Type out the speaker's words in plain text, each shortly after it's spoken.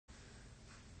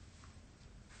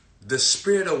The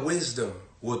spirit of wisdom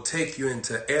will take you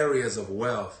into areas of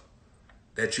wealth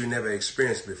that you never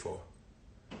experienced before.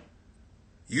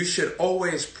 You should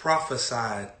always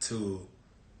prophesy to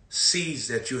seeds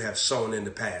that you have sown in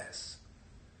the past.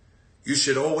 You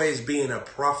should always be in a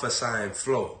prophesying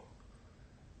flow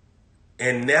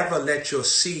and never let your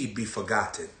seed be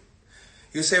forgotten.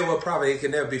 You say, well, prophet, it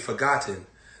can never be forgotten.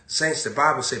 Saints, the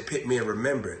Bible said, put me in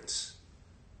remembrance.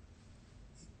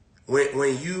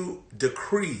 When you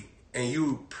decree and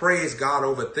you praise God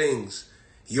over things,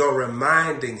 you're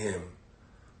reminding him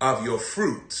of your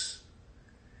fruits.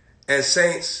 And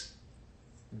saints,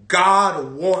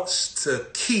 God wants to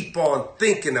keep on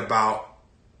thinking about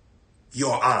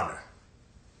your honor.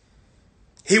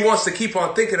 He wants to keep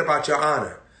on thinking about your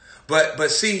honor.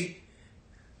 But see,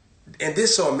 and this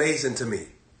is so amazing to me,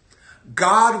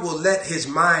 God will let his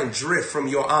mind drift from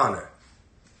your honor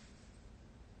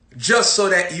just so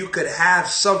that you could have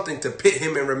something to put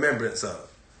him in remembrance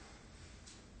of.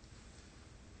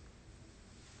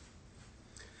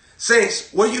 Saints,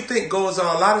 what you think goes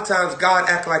on? A lot of times God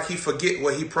acts like he forget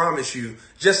what he promised you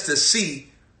just to see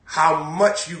how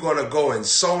much you're going to go and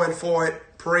sowing for it,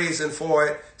 praising for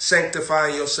it,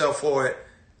 sanctifying yourself for it,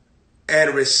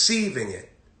 and receiving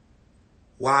it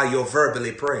while you're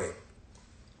verbally praying.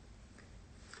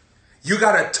 You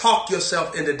got to talk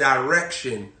yourself in the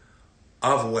direction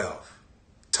of wealth.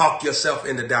 Talk yourself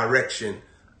in the direction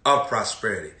of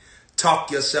prosperity.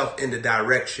 Talk yourself in the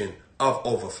direction of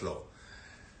overflow.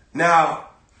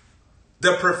 Now,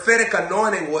 the prophetic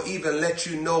anointing will even let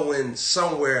you know when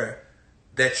somewhere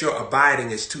that your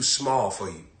abiding is too small for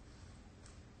you.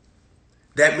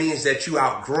 That means that you're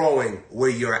outgrowing where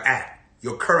you're at.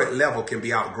 Your current level can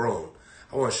be outgrown.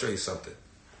 I want to show you something.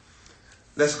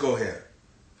 Let's go here.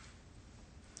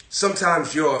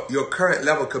 Sometimes your current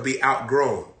level could be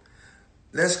outgrown.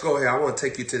 Let's go here. I want to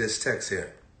take you to this text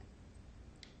here.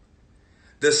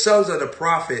 The sons of the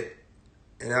prophet,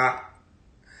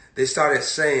 they started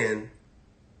saying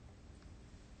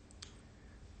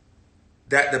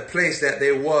that the place that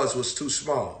they was too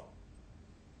small.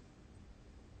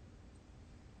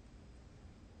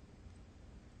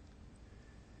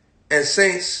 And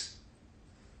saints,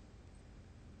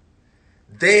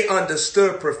 they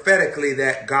understood prophetically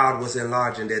that God was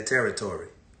enlarging their territory.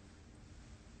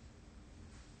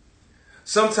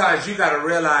 Sometimes you got to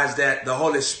realize that the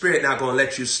Holy Spirit not going to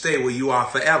let you stay where you are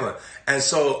forever. And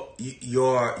so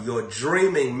your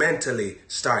dreaming mentally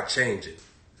start changing.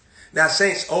 Now,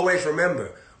 saints, always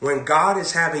remember, when God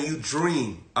is having you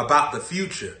dream about the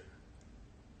future,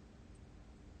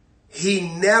 he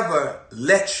never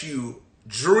lets you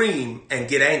dream and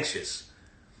get anxious.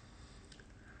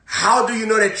 How do you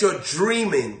know that you're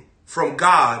dreaming from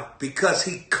God? Because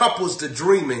he couples the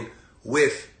dreaming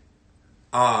with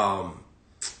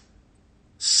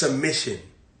submission.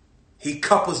 He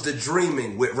couples the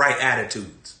dreaming with right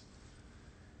attitudes.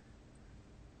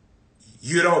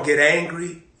 You don't get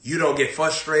angry. You don't get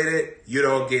frustrated. You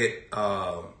don't get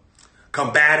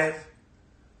combative.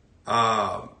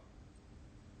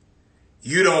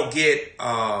 You don't get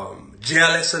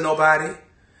jealous of nobody.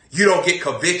 You don't get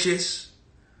covetous.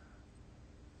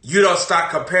 You don't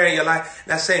start comparing your life.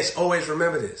 Now, saints, always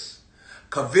remember this.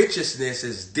 Covetousness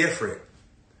is different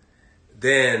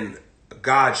than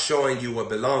God showing you what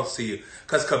belongs to you.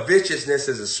 Because covetousness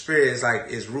is a spirit,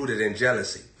 is rooted in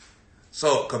jealousy.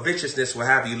 So covetousness will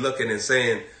have you looking and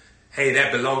saying, hey,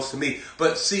 that belongs to me.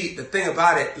 But see, the thing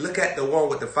about it, look at the one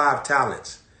with the 5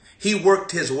 talents. He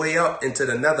worked his way up into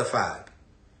another 5.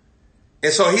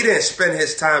 And so he didn't spend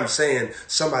his time saying,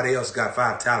 somebody else got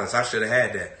 5 talents. I should have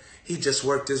had that. He just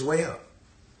worked his way up.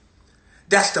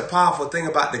 That's the powerful thing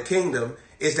about the kingdom,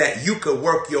 is that you could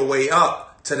work your way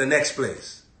up to the next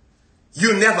place.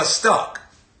 You're never stuck.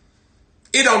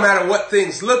 It don't matter what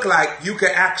things look like. You can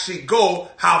actually go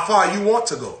how far you want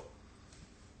to go.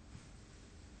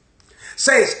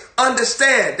 Saints,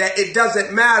 understand that it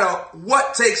doesn't matter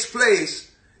what takes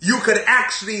place. You could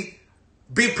actually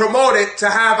be promoted to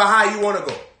however high you want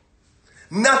to go.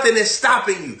 Nothing is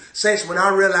stopping you. Saints, when I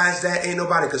realized that, ain't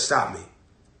nobody could stop me.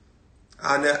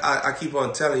 I keep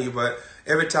on telling you, but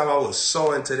every time I was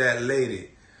sowing to that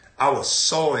lady, I was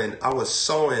sowing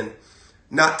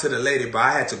not to the lady, but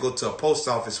I had to go to a post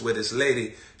office with this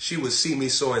lady. She would see me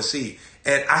sowing seed.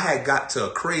 And I had got to a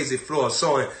crazy flow of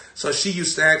sowing. So she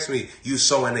used to ask me, you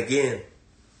sowing again?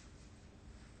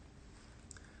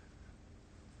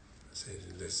 I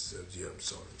said, yeah, I'm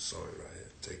sowing right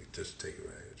here. Just take it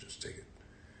right here. Just take it.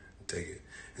 Take it.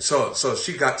 And so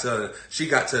she got to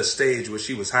a stage where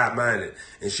she was high-minded,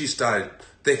 and she started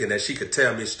thinking that she could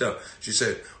tell me stuff. She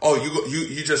said, oh,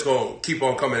 you just gonna keep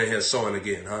on coming in here sowing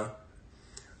again, huh?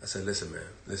 I said, listen, man,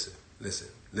 listen,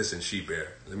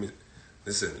 She-Bear.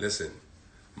 Listen,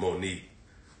 Monique,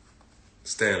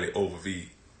 Stanley Overv.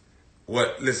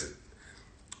 What? Listen.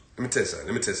 Let me tell you something.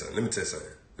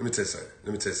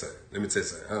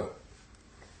 Oh.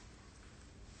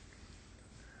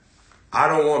 I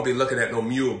don't want to be looking at no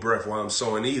mule breath while I'm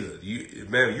sewing either.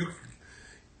 You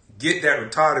get that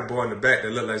retarded boy in the back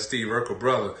that look like Steve Urkel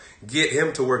brother. Get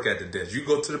him to work at the desk. You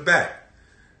go to the back.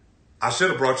 I should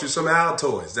have brought you some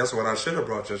Altoids. That's what I should have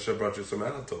brought you. I should have brought you some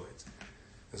Altoids.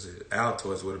 I said,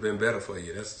 Altoids would have been better for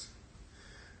you.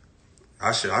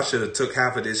 I should have took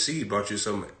half of this seed, brought you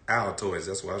some Altoids.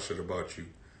 That's what I should have brought you.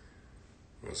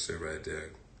 I'm gonna sit right there.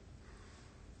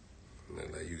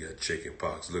 Look like you got chicken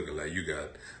pox, looking like you got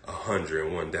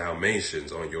 101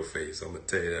 Dalmatians on your face. I'm gonna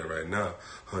tell you that right now.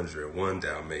 101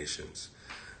 Dalmatians.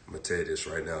 I'm gonna tell you this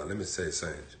right now. Let me say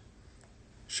something.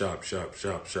 Sharp. 2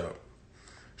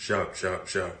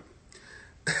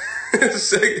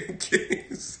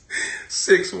 Kings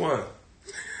 6:1.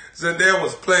 Zendaya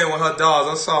was playing with her dolls.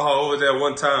 I saw her over there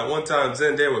one time. One time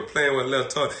Zendaya was playing with a little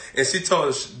toy, and she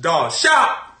told the doll,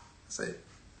 "Shop." I said,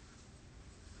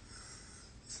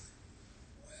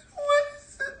 "What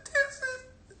is this?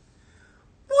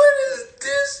 What is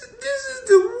this?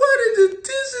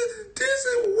 This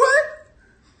is what?"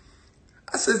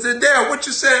 I said, "Zendaya, what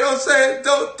you saying? Don't say.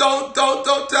 Don't tell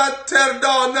the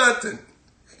doll nothing."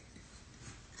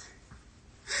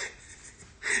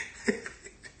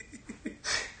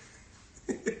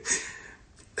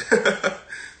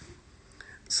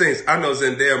 Saints, I know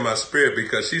Zendaya in my spirit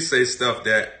because she says stuff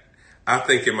that I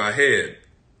think in my head.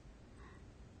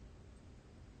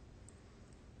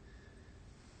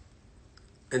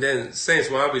 And then, Saints,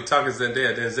 when I be talking to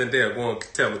Zendaya, then Zendaya go and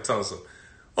tell me,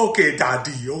 okay,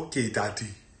 daddy.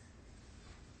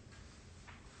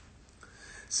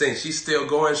 Saints, she's still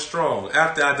going strong.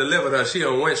 After I delivered her, she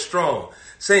done went strong.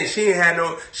 Saints, she ain't had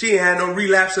no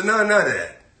relapse or none of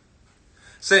that.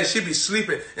 Saying she be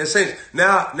sleeping and saying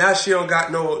now she don't got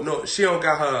she don't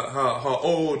got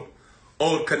her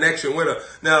old connection with her.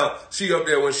 Now she up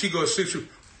there when she goes to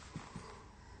sleep.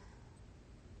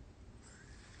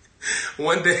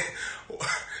 One day,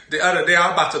 the other day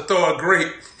I'm about to throw a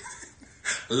grape,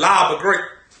 lob a grape,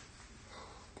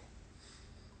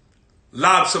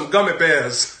 lob some gummy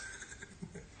bears.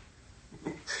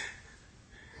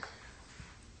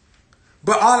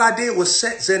 But all I did was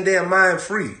set Zendaya's mind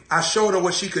free. I showed her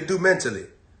what she could do mentally.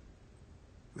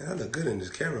 Man, I look good in this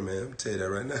camera, man. I'm going to tell you that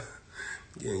right now.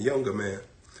 I'm getting younger, man.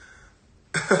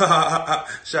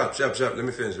 Shop. Let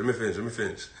me finish.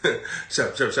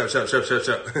 Shop.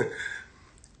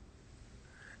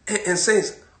 And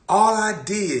saints, all I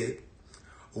did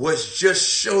was just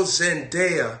show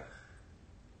Zendaya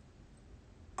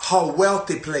her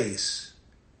wealthy place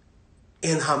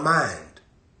in her mind.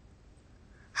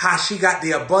 How she got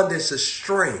the abundance of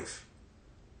strength.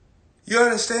 You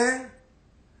understand?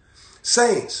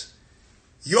 Saints,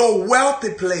 your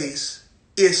wealthy place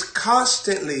is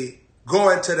constantly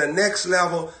going to the next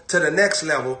level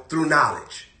through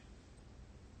knowledge.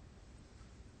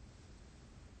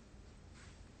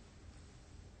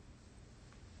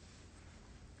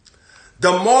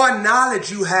 The more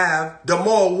knowledge you have, the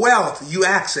more wealth you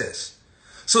access.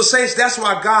 So, saints, that's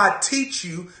why God teach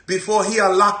you before he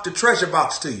unlocked the treasure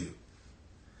box to you.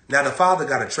 Now, the Father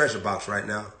got a treasure box right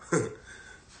now.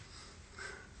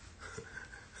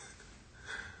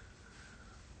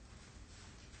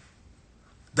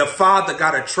 The Father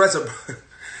got a treasure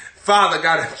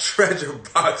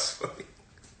box for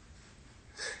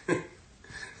you.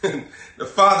 The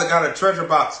Father got a treasure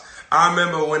box. I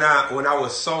remember when I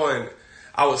was sewing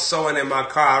in my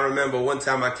car. I remember one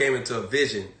time I came into a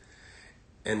vision.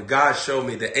 And God showed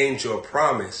me the angel of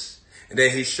promise. And then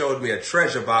he showed me a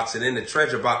treasure box. And in the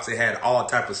treasure box, it had all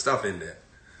type of stuff in there.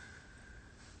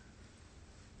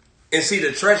 And see,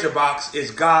 the treasure box is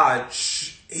God.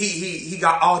 He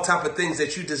got all type of things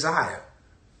that you desire.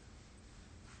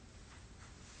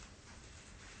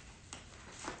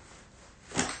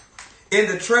 In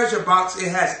the treasure box, it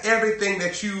has everything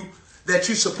that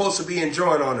you're supposed to be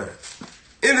enjoying on earth.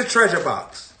 In the treasure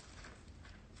box.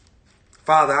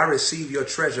 Father, I receive your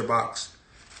treasure box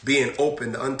being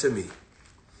opened unto me.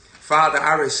 Father,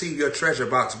 I receive your treasure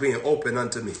box being opened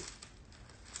unto me.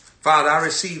 Father, I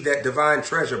receive that divine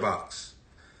treasure box,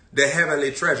 the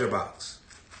heavenly treasure box.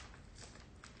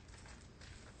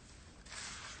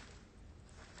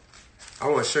 I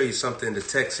want to show you something in the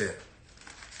text here.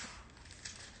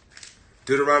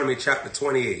 Deuteronomy chapter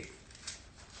 28.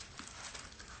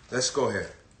 Let's go here.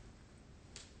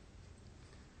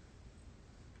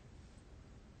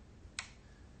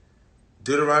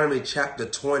 Deuteronomy chapter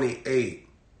 28.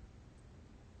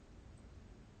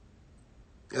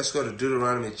 Let's go to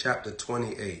Deuteronomy chapter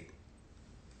 28.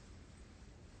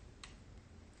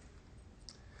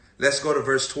 Let's go to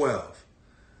verse 12.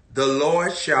 The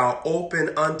Lord shall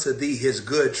open unto thee his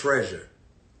good treasure.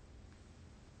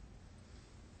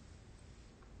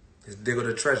 There go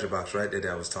the treasure box right there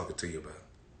that I was talking to you about.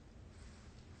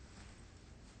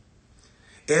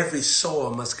 Every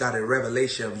soul must got a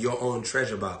revelation of your own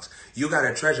treasure box. You got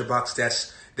a treasure box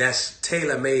that's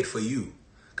tailor-made for you.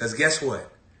 Because guess what?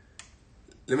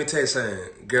 Let me tell you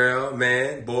something. Girl,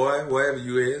 man, boy, whatever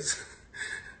you is.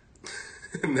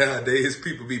 Nowadays,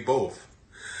 people be both.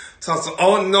 So,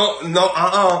 oh, no,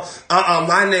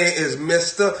 my name is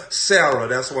Mr. Sarah.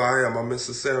 That's why I am. I'm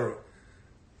Mr. Sarah.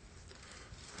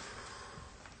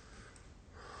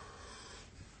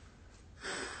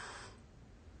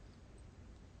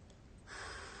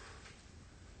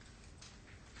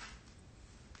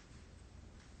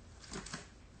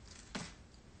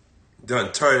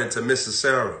 Done turn into Mrs.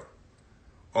 Sarah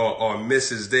or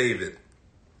Mrs. David.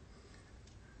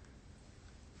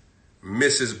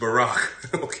 Mrs. Barack.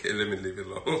 Okay, let me leave it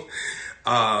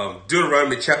alone.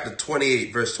 Deuteronomy chapter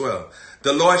 28, verse 12.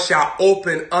 The Lord shall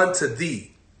open unto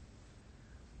thee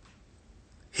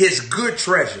his good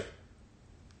treasure,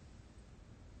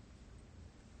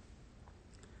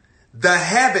 the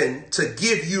heaven to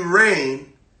give you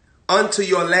rain unto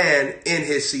your land in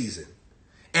his season,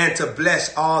 and to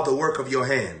bless all the work of your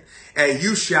hand. And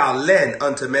you shall lend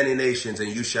unto many nations,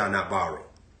 and you shall not borrow.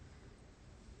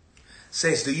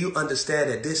 Saints, do you understand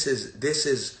that this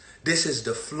is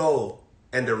the flow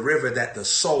and the river that the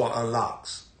sower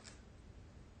unlocks?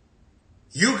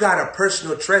 You got a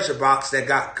personal treasure box that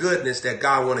got goodness that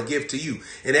God want to give to you.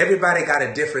 And everybody got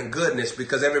a different goodness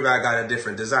because everybody got a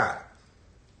different desire.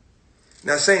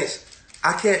 Now, saints,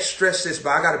 I can't stress this, but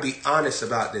I got to be honest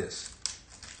about this.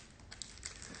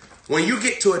 When you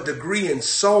get to a degree in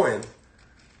sowing,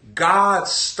 God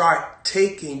start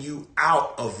taking you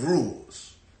out of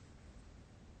rules.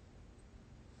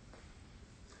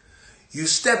 You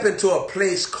step into a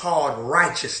place called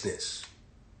righteousness,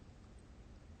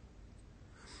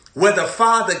 where the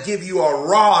Father give you a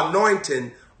raw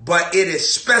anointing, but it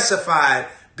is specified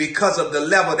because of the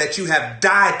level that you have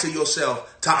died to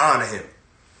yourself to honor him.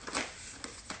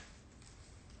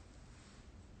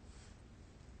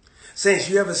 Saints,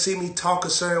 you ever see me talk a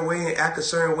certain way and act a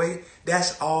certain way?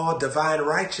 That's all divine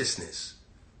righteousness.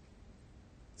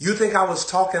 You think I was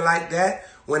talking like that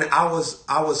when I was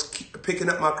picking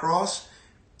up my cross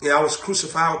and I was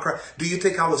crucified with Christ? Do you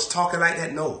think I was talking like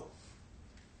that? No.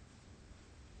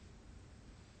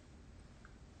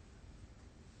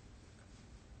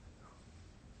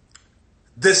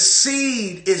 The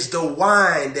seed is the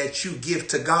wine that you give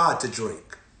to God to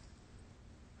drink.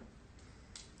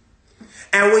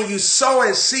 And when you sow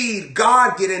in seed,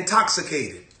 God get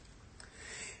intoxicated.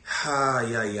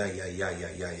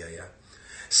 Yeah.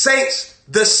 Saints,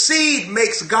 the seed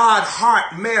makes God's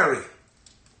heart merry.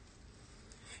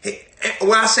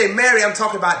 When I say merry, I'm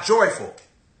talking about joyful.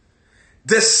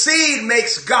 The seed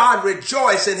makes God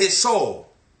rejoice in his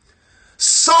soul.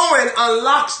 Sowing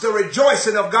unlocks the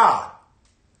rejoicing of God.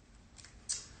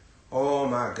 Oh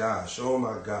my gosh, oh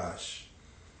my gosh,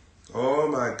 oh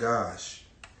my gosh.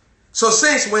 So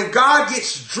saints, when God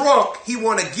gets drunk, he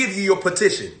want to give you your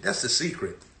petition. That's the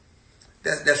secret.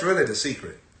 That's really the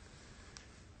secret.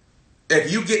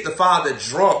 If you get the Father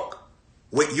drunk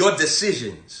with your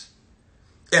decisions,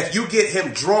 if you get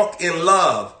him drunk in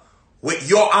love with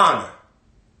your honor,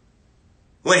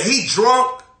 when he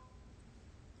drunk,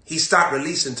 he start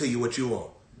releasing to you what you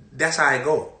want. That's how it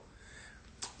go.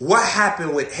 What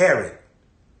happened with Herod?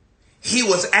 He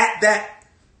was at that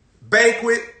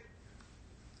banquet.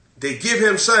 They give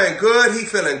him something good. He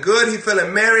feeling good. He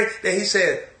feeling merry. Then he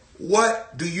said,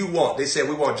 what do you want? They said,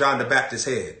 we want John the Baptist's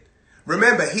head.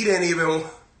 Remember, he didn't even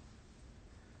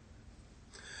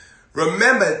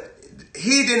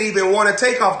want to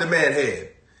take off the man's head.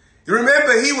 You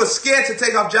remember, he was scared to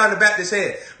take off John the Baptist's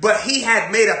head. But he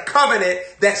had made a covenant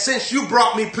that since you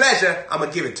brought me pleasure, I'm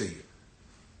going to give it to you.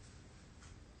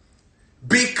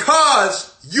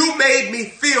 Because you made me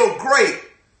feel great,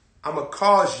 I'm going to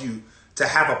cause you to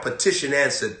have a petition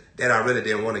answered that I really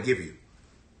didn't want to give you.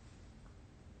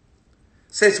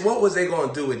 Saints, what was they going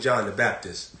to do with John the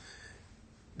Baptist?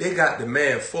 They got the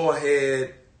man's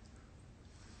forehead,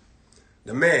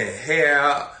 the man's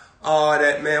hair, all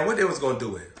that, man. What they was going to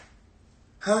do with him?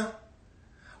 Huh?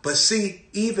 But see,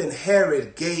 even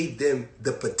Herod gave them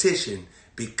the petition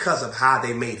because of how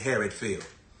they made Herod feel.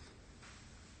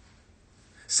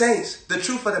 Saints, the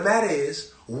truth of the matter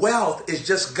is, wealth is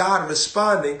just God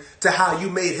responding to how you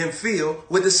made him feel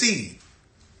with the seed.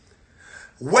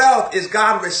 Wealth is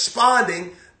God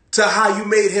responding to how you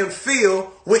made him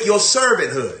feel with your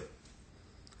servanthood.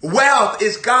 Wealth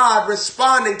is God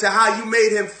responding to how you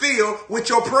made him feel with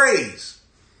your praise,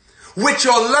 with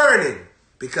your learning.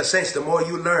 Because, saints, the more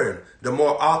you learn, the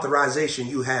more authorization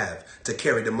you have to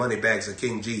carry the money bags of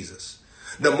King Jesus.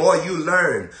 The more you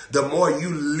learn, the more you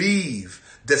leave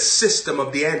the system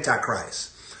of the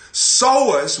Antichrist.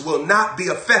 Sowers will not be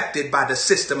affected by the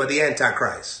system of the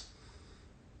Antichrist.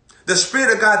 The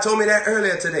Spirit of God told me that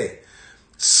earlier today.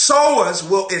 Sowers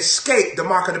will escape the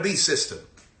mark of the beast system.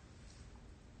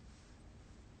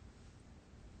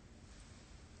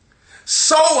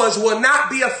 Sowers will not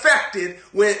be affected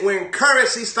when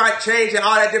currency start changing,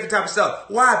 all that different type of stuff.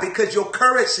 Why? Because your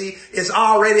currency is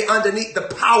already underneath the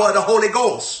power of the Holy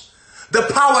Ghost. The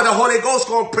power of the Holy Ghost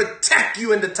going to protect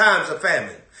you in the times of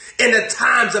famine, in the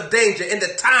times of danger, in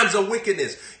the times of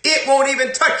wickedness. It won't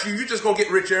even touch you. You're just going to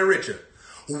get richer and richer.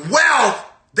 Wealth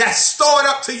that's stored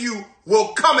up to you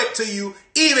will come it to you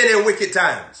even in wicked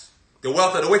times. The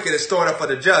wealth of the wicked is stored up for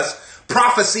the just.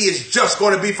 Prophecy is just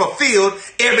going to be fulfilled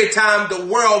every time the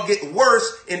world gets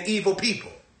worse in evil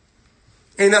people.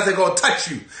 Ain't nothing going to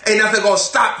touch you. Ain't nothing going to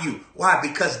stop you. Why?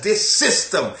 Because this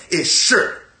system is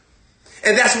sure.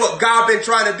 And that's what God been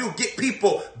trying to do, get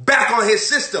people back on his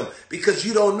system, because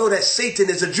you don't know that Satan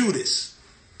is a Judas.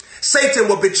 Satan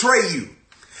will betray you.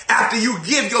 After you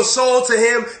give your soul to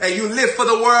him and you live for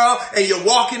the world and you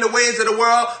walk in the ways of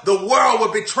the world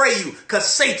will betray you, because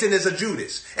Satan is a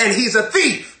Judas and he's a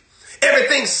thief.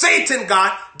 Everything Satan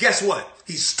got, guess what?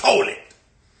 He stole it.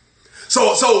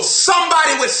 So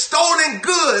somebody with stolen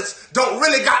goods don't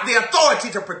really got the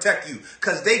authority to protect you,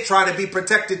 because they try to be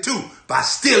protected too by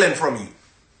stealing from you.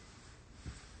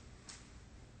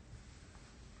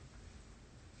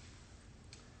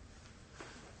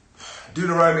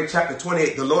 Deuteronomy chapter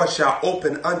 28, the Lord shall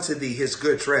open unto thee his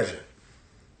good treasure.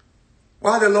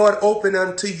 Why the Lord open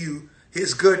unto you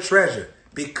his good treasure?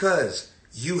 Because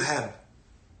you have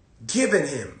given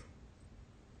him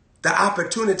the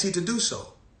opportunity to do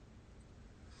so.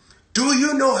 Do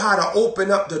you know how to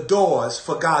open up the doors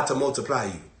for God to multiply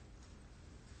you?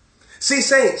 See,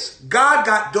 saints, God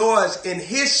got doors in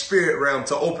his spirit realm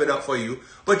to open up for you,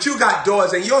 but you got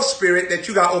doors in your spirit that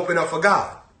you got to open up for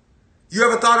God. You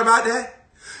ever thought about that?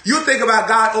 You think about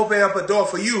God opening up a door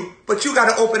for you, but you got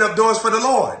to open up doors for the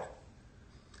Lord.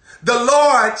 The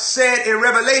Lord said in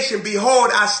Revelation, behold,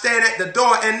 I stand at the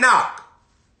door and knock.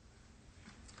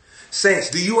 Saints,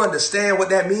 do you understand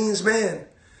what that means, man?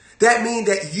 That means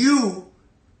that you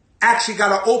actually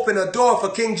got to open a door for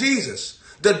King Jesus.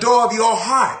 The door of your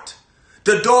heart,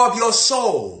 the door of your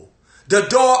soul, the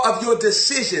door of your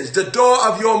decisions, the door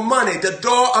of your money, the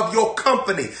door of your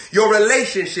company, your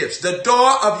relationships, the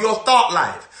door of your thought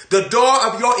life, the door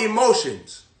of your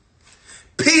emotions.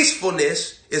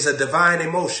 Peacefulness is a divine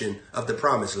emotion of the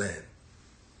promised land.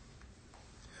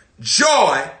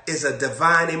 Joy is a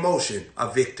divine emotion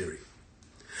of victory.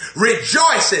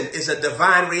 Rejoicing is a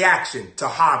divine reaction to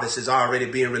harvest is already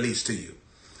being released to you.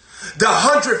 The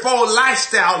 100-fold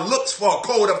lifestyle looks for a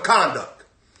code of conduct.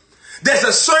 There's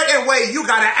a certain way you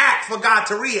got to act for God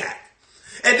to react.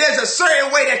 And there's a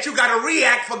certain way that you got to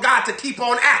react for God to keep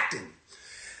on acting.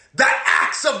 The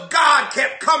acts of God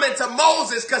kept coming to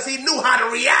Moses because he knew how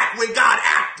to react when God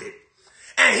acted.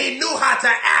 And he knew how to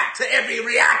act to every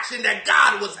reaction that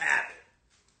God was having.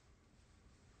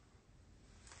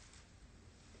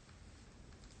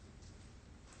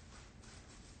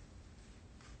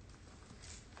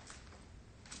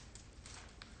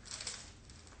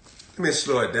 Let me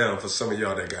slow it down for some of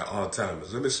y'all that got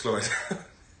Alzheimer's. Let me slow it down.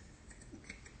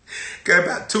 Got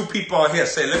about 2 people on here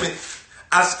say,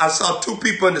 I saw 2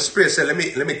 people in the spirit say, let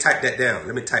me type that down.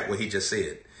 Let me type what he just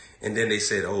said. And then they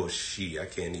said, oh, I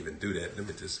can't even do that. Let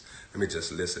me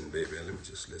just listen, baby. Let me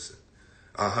just listen.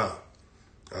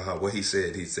 What he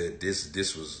said, he said,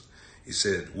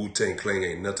 Wu-Tang Clan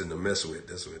ain't nothing to mess with.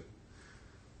 That's what.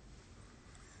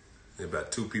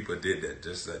 About 2 people did that.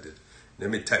 Just like that. Let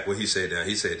me type what he said down.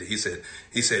 He said,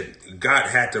 God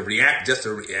had to react just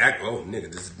to react. Oh,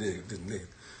 nigga, this nigga.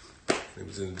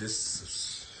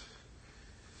 This.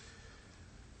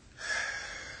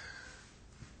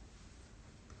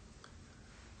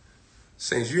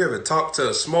 Saints, you ever talk to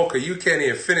a smoker, you can't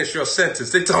even finish your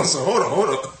sentence. They talk so, hold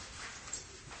on.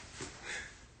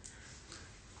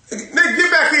 Nigga,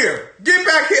 get back here. Get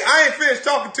back here. I ain't finished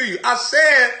talking to you. I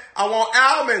said I want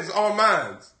almonds on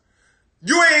mine.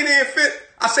 You ain't even fit.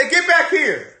 I said, get back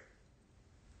here.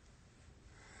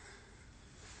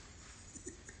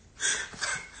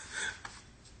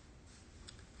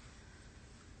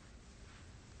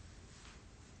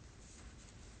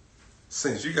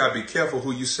 Since you got to be careful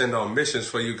who you send on missions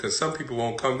for you, because some people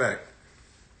won't come back.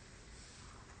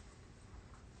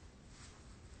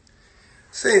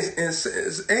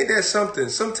 Saints, ain't that something?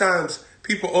 Sometimes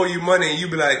people owe you money and you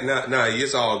be like, nah,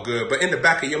 it's all good. But in the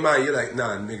back of your mind, you're like,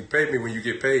 nah, nigga, pay me when you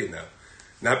get paid now.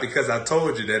 Not because I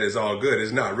told you that it's all good.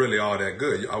 It's not really all that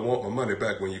good. I want my money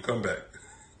back when you come back.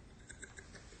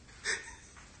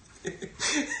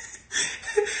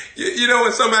 You know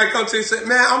when somebody comes to you and say,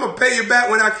 man, I'm going to pay you back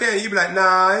when I can. You be like,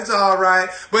 nah, it's all right.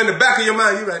 But in the back of your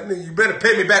mind, you be like, nigga, you better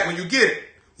pay me back when you get it.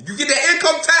 If you get that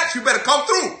income tax, you better come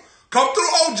through. Come through,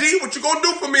 OG. What you going to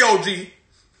do for me, OG?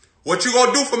 What you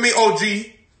going to do for me, OG?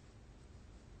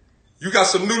 You got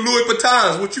some new Louis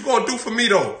Vuittons. What you going to do for me,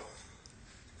 though?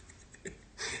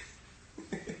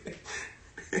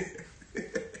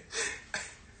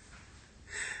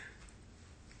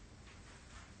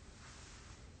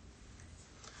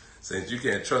 Since you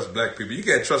can't trust black people. You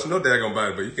can't trust no daggone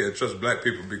body, but you can't trust black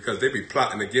people because they be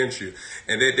plotting against you.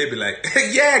 And they be like,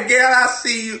 yeah, girl, I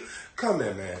see you. Come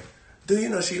here, man. Do you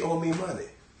know she owe me money?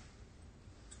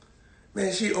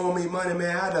 Man, she owe me money,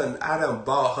 man. I done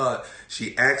bought her.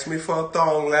 She asked me for a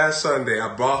thong last Sunday.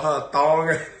 I bought her a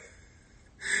thong.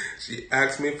 She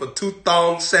asked me for 2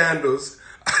 thong sandals.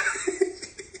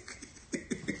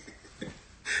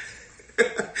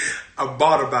 I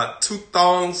bought about 2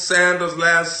 thong sandals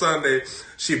last Sunday.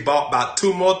 She bought about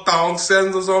 2 more thong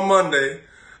sandals on Monday.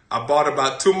 I bought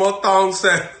about 2 more thong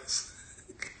sandals.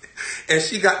 And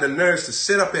she got the nerves to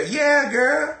sit up there. Yeah,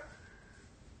 girl.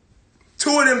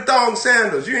 2 of them thong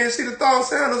sandals. You ain't see the thong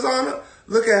sandals on her?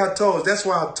 Look at her toes. That's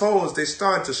why her toes, they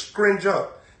starting to scringe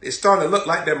up. They starting to look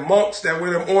like them monks that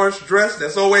wear them orange dress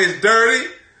that's always dirty.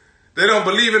 They don't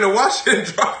believe in the wash and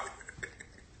dry.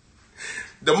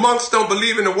 The monks don't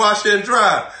believe in the wash and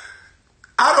dry.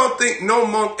 I don't think no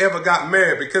monk ever got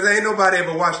married because ain't nobody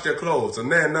ever washed their clothes, or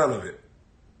none of it.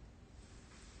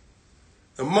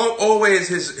 The monk always,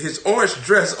 his orange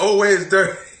dress always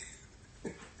dirty.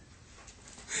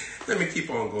 Let me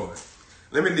keep on going.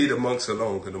 Let me leave the monks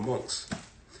alone because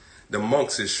the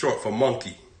monks is short for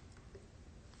monkey.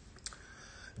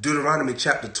 Deuteronomy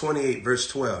chapter 28 verse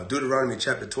 12. Deuteronomy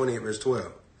chapter 28 verse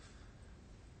 12.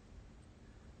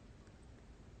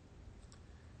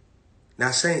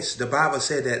 Now, saints, the Bible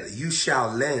said that you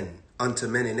shall lend unto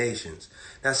many nations.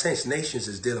 Now, saints, nations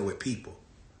is dealing with people.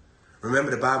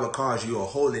 Remember, the Bible calls you a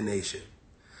holy nation.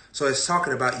 So it's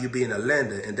talking about you being a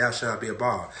lender and thou shalt not be a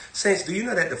borrower. Saints, do you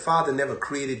know that the Father never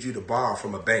created you to borrow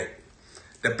from a bank?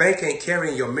 The bank ain't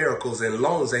carrying your miracles and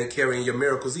loans ain't carrying your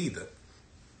miracles either.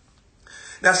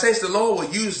 Now, saints, the Lord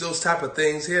will use those type of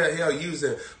things. He'll use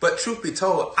them. But truth be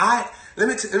told, let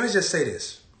me just say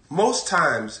this. Most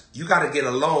times, you got to get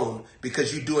a loan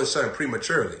because you're doing something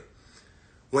prematurely.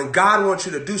 When God wants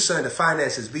you to do something, the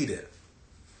finances be there.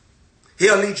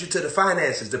 He'll lead you to the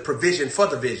finances, the provision for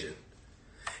the vision.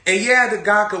 And yeah, the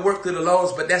God could work through the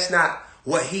loans, but that's not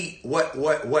what he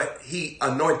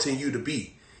anointing you to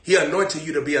be. He anointed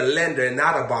you to be a lender and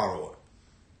not a borrower.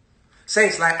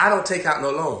 Saints, like, I don't take out no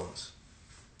loans.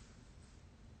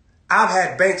 I've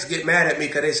had banks get mad at me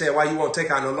because they say, why you won't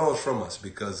take out no loans from us?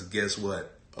 Because guess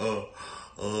what? You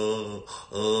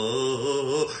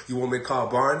want me to call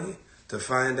Barney to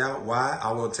find out why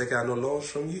I won't take out no loans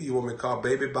from you? You want me to call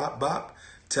Baby Bop Bop,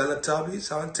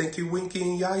 Teletubbies, Tinky Winky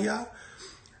and Yaya?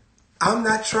 I'm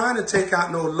not trying to take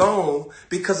out no loan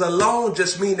because a loan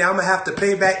just means that I'm going to have to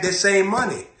pay back this same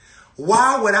money.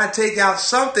 Why would I take out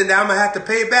something that I'm going to have to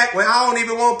pay back when I don't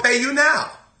even want to pay you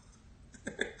now?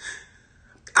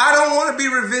 I don't want to be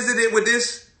revisited with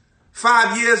this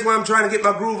 5 years when I'm trying to get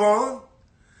my groove on.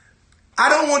 I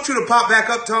don't want you to pop back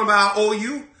up talking about I owe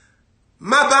you.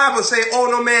 My Bible say, owe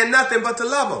no man nothing but to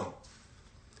love him.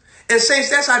 And saints,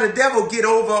 that's how the devil get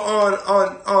over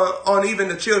on even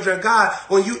the children of God.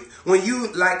 When you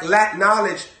like lack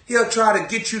knowledge, he'll try to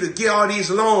get you to get all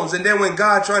these loans. And then when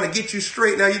God trying to get you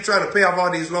straight, now you're trying to pay off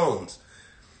all these loans.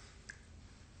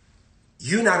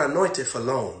 You're not anointed for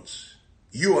loans.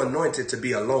 You're anointed to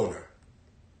be a loaner.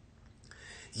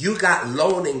 You got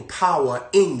loaning power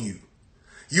in you.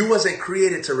 You wasn't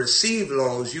created to receive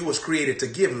loans. You was created to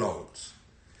give loans.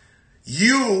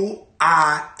 You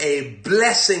are a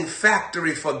blessing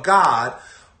factory for God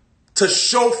to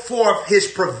show forth his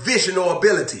provisional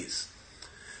abilities.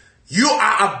 You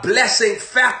are a blessing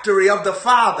factory of the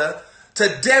Father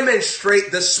to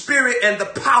demonstrate the Spirit and the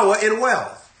power in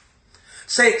wealth.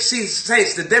 Saints,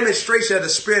 the demonstration of the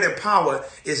Spirit and power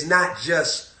is not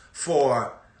just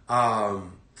for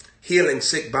healing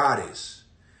sick bodies.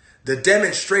 The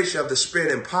demonstration of the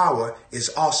Spirit and power is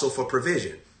also for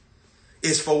provision.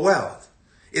 It's for wealth.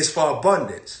 It's for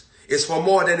abundance. It's for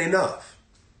more than enough.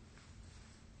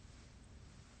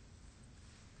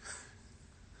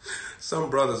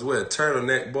 Some brothers wear a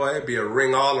turtleneck, boy. It'd be a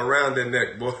ring all around their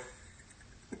neck, boy.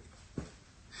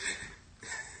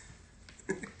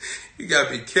 You got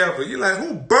to be careful. You're like,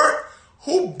 who burnt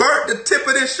the tip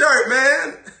of this shirt,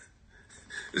 man?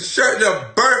 The shirt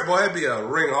just burnt, boy. It'd be a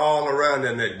ring all around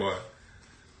that neck, boy.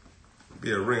 It'd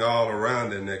be a ring all around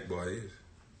that neck, boy.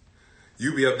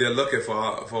 You be up there looking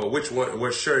for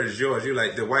what shirt is yours. You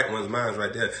like, the white one's mine's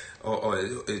right there. Or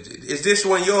is this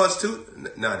one yours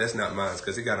too? No, that's not mine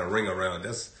because it got a ring around.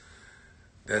 That's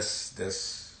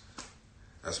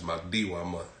my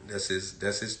D-Wama. That's his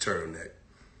turtleneck.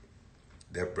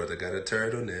 That brother got a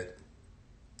turtleneck.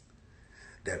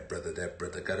 That brother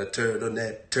got a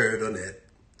turtleneck.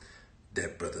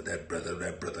 That brother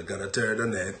got a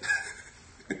turtleneck.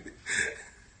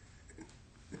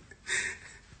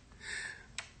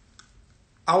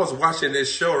 I was watching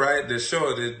this show, right? The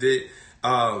show that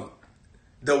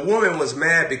the woman was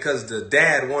mad because the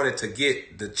dad wanted to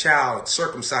get the child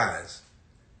circumcised.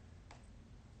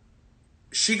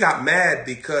 She got mad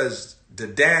because the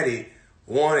daddy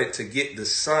wanted to get the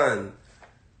son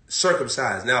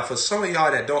circumcised. Now, for some of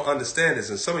y'all that don't understand this,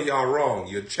 and some of y'all wrong,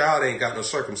 your child ain't got no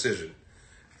circumcision.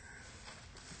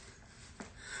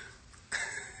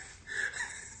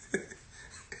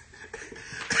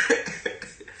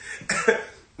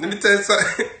 Let me tell you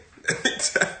something.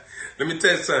 Let me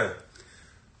tell you something.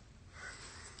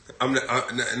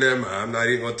 Never mind. I'm not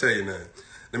even going to tell you nothing.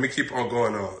 Let me keep on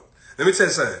going on. Let me tell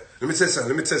you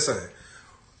something.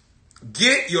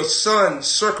 Get your son's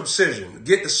circumcision.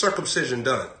 Get the circumcision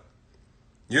done.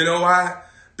 You know why?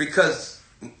 Because,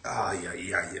 if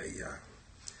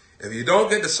you don't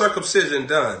get the circumcision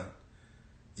done,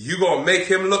 you're going to make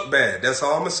him look bad. That's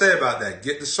all I'm going to say about that.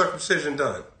 Get the circumcision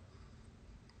done.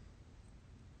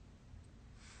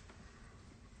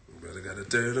 Brother got a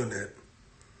dirt on that.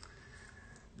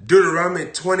 Deuteronomy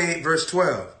 28 verse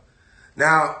 12.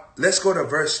 Now, let's go to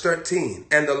verse 13.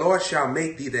 And the Lord shall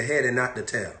make thee the head and not the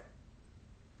tail.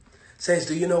 Saints,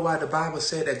 do you know why the Bible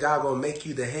said that God will make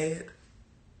you the head?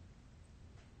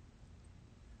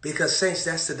 Because, saints,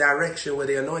 that's the direction where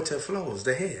the anointing flows,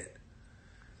 the head.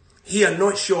 He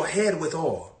anoints your head with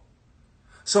oil.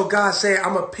 So God said,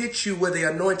 I'm going to pitch you where the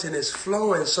anointing is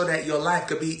flowing so that your life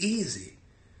could be easy.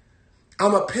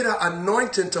 I'm going to put an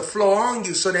anointing to flow on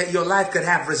you so that your life could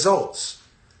have results.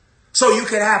 So you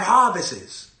could have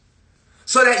harvests.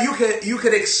 So that you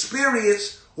could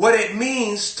experience what it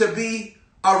means to be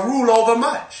a rule over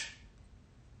much.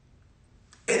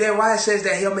 And then why it says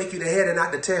that he'll make you the head and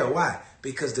not the tail. Why?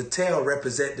 Because the tail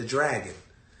represents the dragon.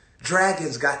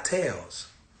 Dragons got tails.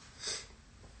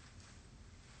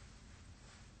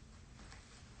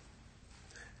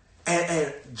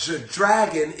 And the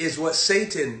dragon is what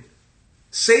Satan,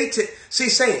 see,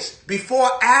 saints, before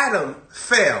Adam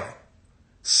fell,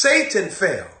 Satan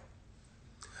fell.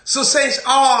 So, saints,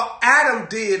 all Adam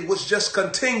did was just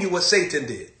continue what Satan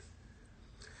did.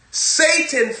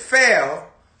 Satan fell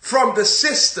from the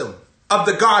system of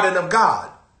the garden of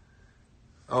God.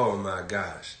 Oh, my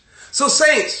gosh. So,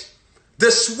 saints,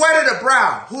 the sweat of the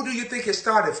brow, who do you think it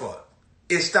started for?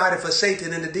 It started for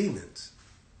Satan and the demons.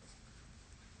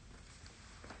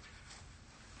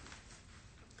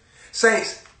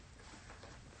 Saints,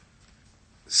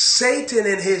 Satan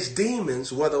and his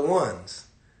demons were the ones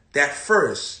that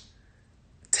first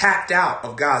tapped out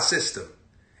of God's system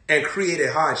and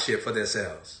created hardship for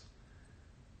themselves,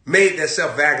 made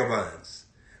themselves vagabonds,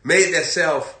 made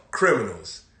themselves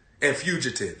criminals and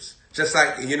fugitives. Just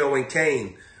like,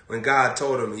 when God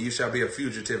told him, you shall be a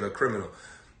fugitive, a criminal,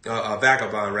 a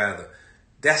vagabond rather.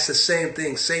 That's the same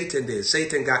thing Satan did.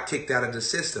 Satan got kicked out of the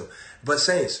system. But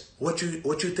saints, what you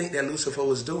think that Lucifer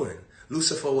was doing?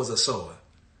 Lucifer was a sower.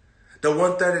 The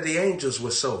 1/3 of the angels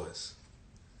were sowers.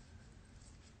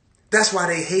 That's why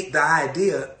they hate the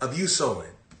idea of you sowing.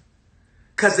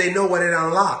 Because they know what it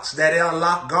unlocks. That it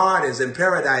unlocks gardens and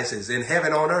paradises in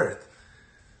heaven on earth.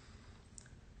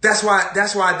 That's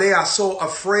why they are so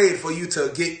afraid for you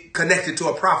to get connected to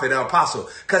a prophet or apostle.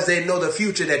 Because they know the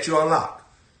future that you unlock.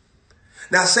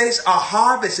 Now, saints, a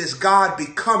harvest is God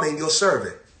becoming your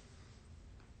servant.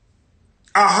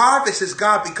 A harvest is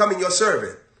God becoming your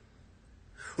servant.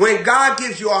 When God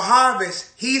gives you a harvest,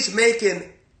 he's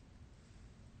making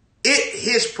it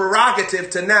his prerogative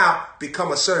to now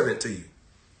become a servant to you.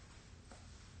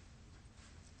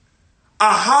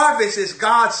 A harvest is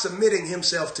God submitting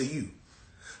himself to you.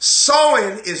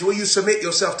 Sowing is where you submit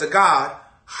yourself to God.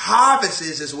 Harvest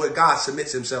is where God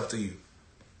submits himself to you.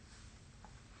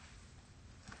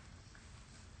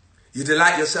 You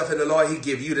delight yourself in the Lord, he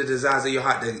give you the desires of your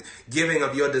heart. The giving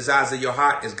of your desires of your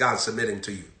heart is God submitting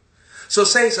to you. So,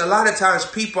 saints, a lot of times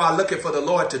people are looking for the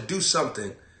Lord to do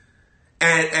something.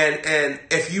 And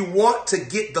if you want to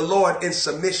get the Lord in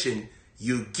submission,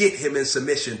 you get him in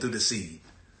submission through the seed.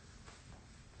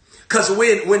 Because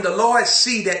when the Lord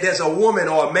see that there's a woman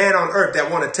or a man on earth that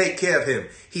want to take care of him,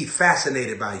 he's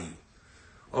fascinated by you.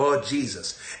 Oh,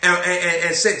 Jesus.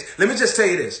 And saints, let me just tell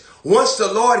you this. Once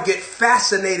the Lord get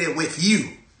fascinated with you,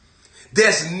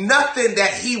 there's nothing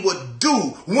that he wouldn't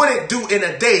do in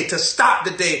a day to stop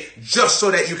the day just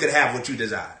so that you can have what you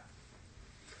desire.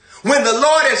 When the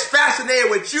Lord is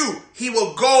fascinated with you, he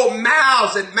will go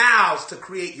miles and miles to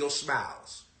create your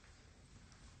smiles.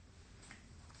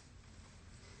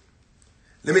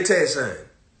 Let me tell you something.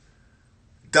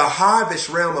 The harvest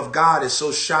realm of God is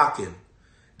so shocking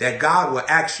that God will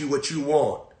ask you what you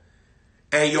want.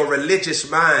 And your religious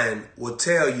mind will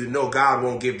tell you, no, God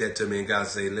won't give that to me. And God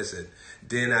say, listen,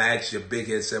 then I ask your big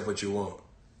head self what you want.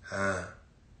 I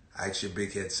ask your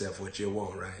big head self what you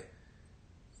want, right?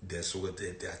 That's what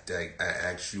I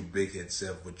ask you big head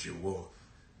self what you want.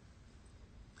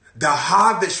 The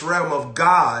harvest realm of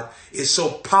God is so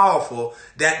powerful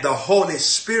that the Holy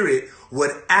Spirit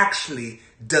would actually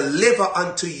deliver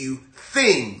unto you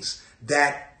things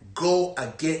that go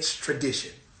against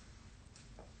tradition.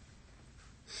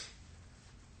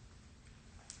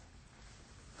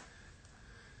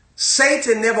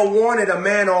 Satan never wanted a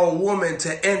man or a woman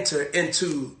to enter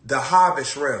into the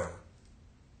harvest realm,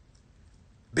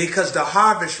 because the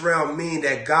harvest realm means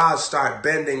that God start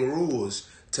bending rules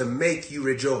to make you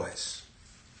rejoice.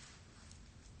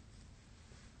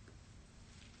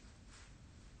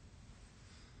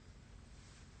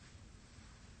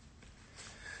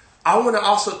 I want to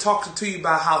also talk to you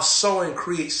about how sowing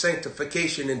creates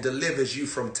sanctification and delivers you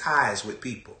from ties with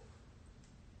people.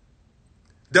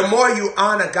 The more you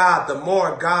honor God, the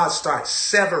more God starts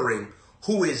severing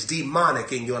who is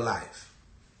demonic in your life.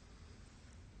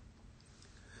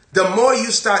 The more you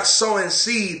start sowing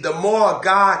seed, the more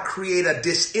God create a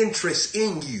disinterest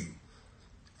in you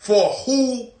for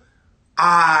who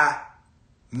are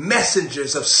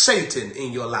messengers of Satan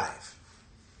in your life.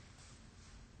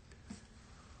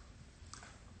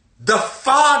 The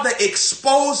Father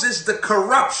exposes the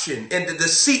corruption and the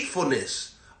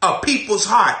deceitfulness of people's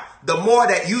heart the more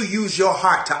that you use your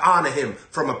heart to honor him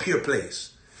from a pure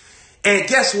place. And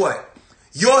guess what?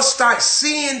 You'll start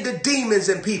seeing the demons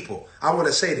in people. I want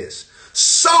to say this.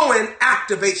 Sowing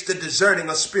activates the discerning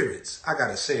of spirits. I got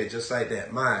to say it just like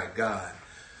that. My God.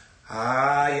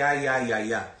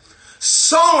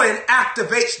 Sowing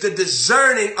activates the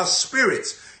discerning of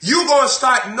spirits. You're going to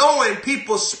start knowing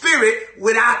people's spirit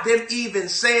without them even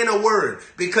saying a word,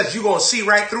 because you're going to see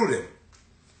right through them.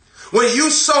 When you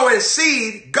sow in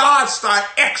seed, God start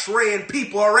x-raying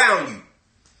people around you.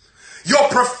 Your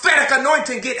prophetic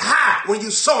anointing get high when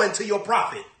you sow into your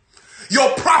prophet.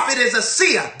 Your prophet is a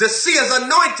seer. The seer's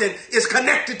anointing is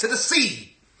connected to the seed.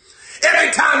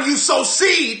 Every time you sow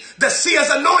seed, the seer's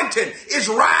anointing is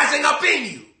rising up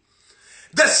in you.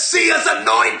 The seer's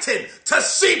anointing to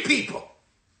see people.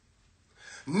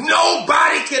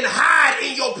 Nobody can hide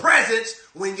in your presence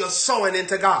when you're sowing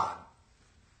into God.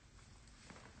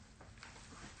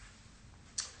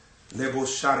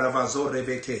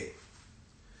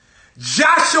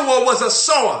 Joshua was a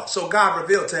sower, so God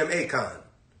revealed to him Achan.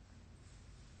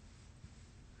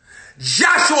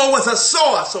 Joshua was a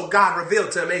sower, so God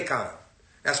revealed to him Achan.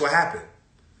 That's what happened.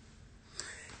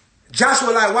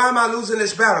 Joshua like, why am I losing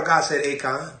this battle? God said,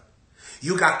 Achan,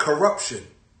 you got corruption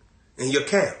in your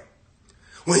camp.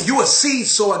 When you a seed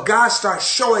sower, God starts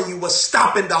showing you what's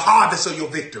stopping the harvest of your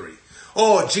victory.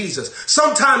 Oh, Jesus.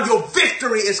 Sometimes your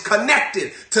victory is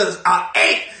connected to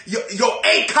your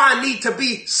Achan need to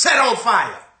be set on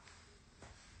fire.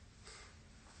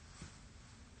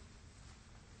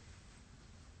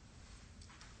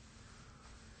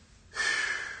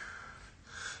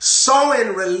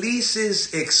 Sowing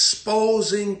releases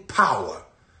exposing power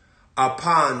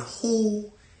upon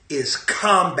who is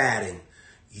combating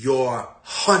your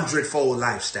 100-fold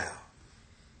lifestyle.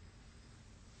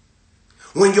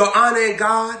 When you're honoring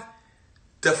God,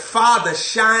 the Father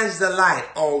shines the light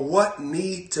on what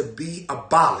needs to be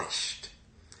abolished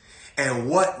and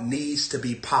what needs to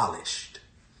be polished,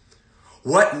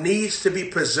 what needs to be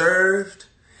preserved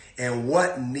and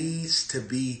what needs to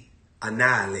be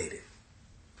annihilated.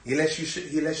 He lets you see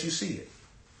it. He lets you see it.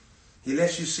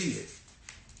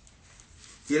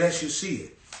 He lets you see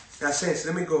it. Now, saints,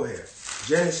 let me go here.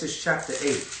 Genesis chapter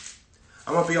 8.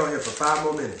 I'm going to be on here for 5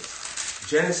 more minutes.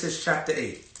 Genesis chapter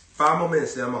 8. 5 more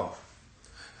minutes, then I'm off.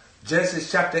 Genesis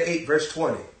chapter 8, verse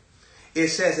 20. It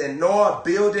says, and Noah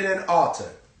builded an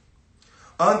altar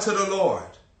unto the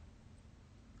Lord,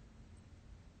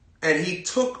 and he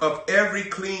took of every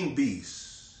clean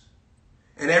beast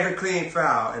and every clean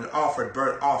fowl and offered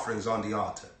burnt offerings on the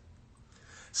altar.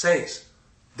 Saints,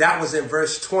 that was in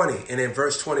verse 20. And in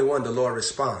verse 21, the Lord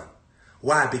responded.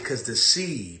 Why? Because the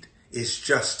seed is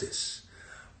justice,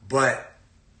 but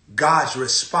God's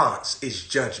response is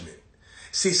judgment.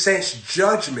 See, saints,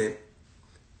 judgment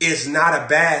is not a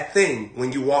bad thing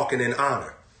when you're walking in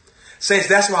honor. Saints,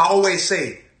 that's why I always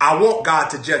say, I want God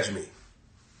to judge me.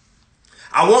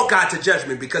 I want God to judge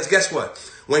me because guess what?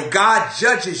 When God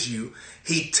judges you,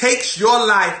 he takes your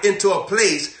life into a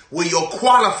place where you're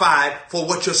qualified for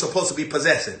what you're supposed to be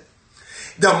possessing.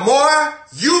 The more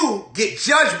you get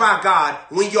judged by God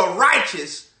when you're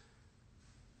righteous,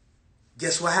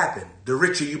 guess what happened? The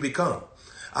richer you become.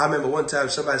 I remember one time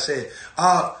somebody said,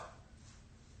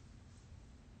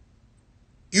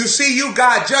 you see you,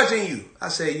 God judging you. I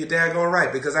said, you're daggone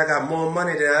right, because I got more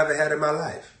money than I ever had in my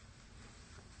life.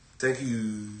 Thank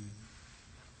you.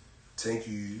 Thank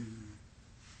you.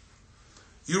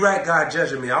 You right, God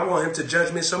judging me. I want him to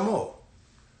judge me some more.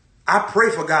 I pray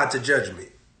for God to judge me.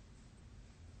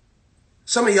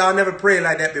 Some of y'all never prayed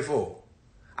like that before.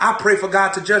 I pray for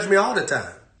God to judge me all the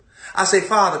time. I say,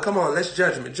 Father, come on, let's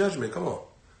judge me. Judge me, come on.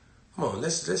 Come on,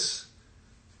 let's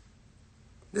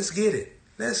get it.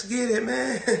 Let's get it,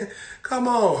 man. Come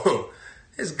on.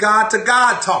 It's God to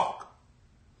God talk.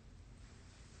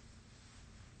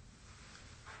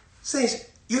 Saints,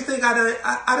 you think I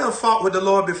done fought with the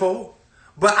Lord before?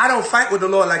 But I don't fight with the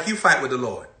Lord like you fight with the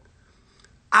Lord.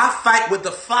 I fight with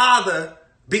the Father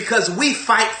because we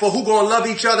fight for who gonna love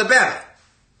each other better.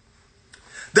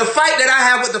 The fight that I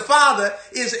have with the Father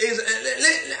is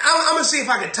I'm gonna see if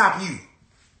I can top you.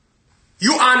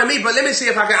 You honor me, but let me see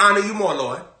if I can honor you more,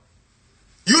 Lord.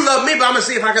 You love me, but I'm gonna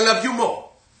see if I can love you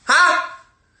more. Huh?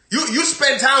 You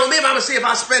spend time with me, but I'm gonna see if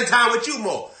I spend time with you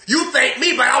more. You thank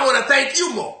me, but I want to thank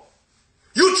you more.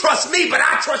 You trust me, but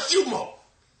I trust you more.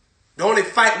 The only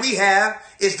fight we have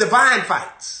is divine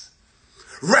fights.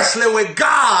 Wrestling with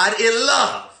God in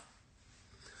love.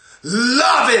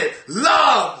 Love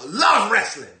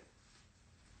wrestling.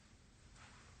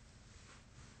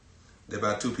 There are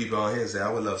about two people on here that say,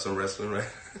 I would love some wrestling, right?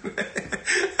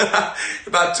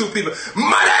 About two people.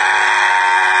 Money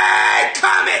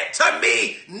coming to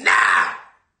me now.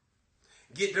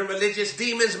 Get the religious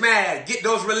demons mad. Get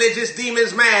those religious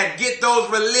demons mad. Get those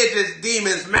religious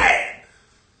demons mad.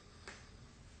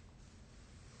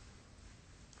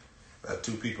 About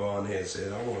two people on here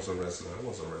said, I want some wrestling. I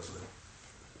want some wrestling.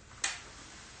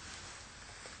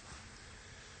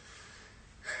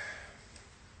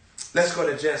 Let's go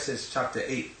to Genesis chapter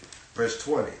 8, verse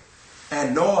 20.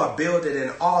 And Noah builded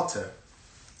an altar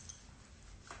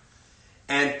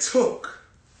and took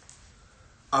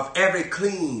of every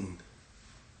clean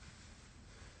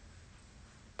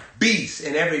beast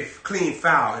and every clean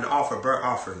fowl and offered burnt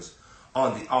offerings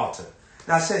on the altar.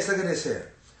 Now, saints, look at this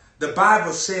here. The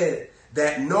Bible said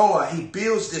that Noah, he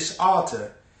builds this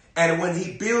altar, and when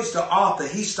he builds the altar,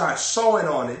 he starts sowing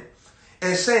on it.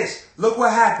 And saints, look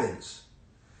what happens.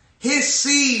 His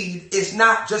seed is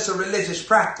not just a religious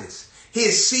practice.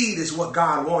 His seed is what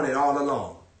God wanted all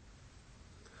along.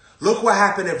 Look what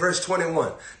happened in verse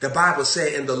 21. The Bible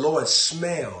said, and the Lord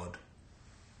smelled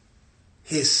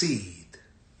his seed.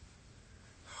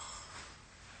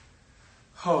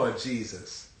 Oh,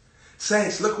 Jesus.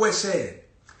 Saints, look what it said.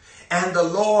 And the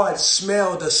Lord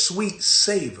smelled a sweet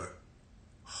savor.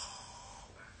 Oh,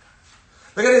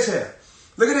 my God. Look at this here.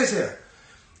 Look at this here.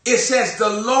 It says the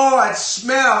Lord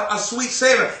smelled a sweet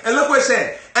savor. And look what it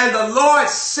said. And the Lord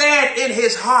said in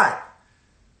his heart,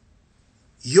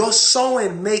 your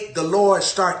sowing make the Lord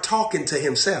start talking to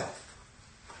himself.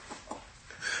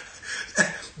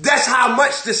 That's how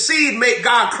much the seed make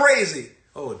God crazy.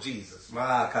 Oh, Jesus.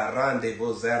 Ma karande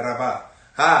bozeraba.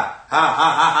 Ha, ha, ha,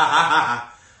 ha, ha, ha.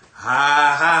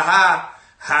 Ha, ha, ha.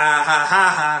 Ha, ha, ha,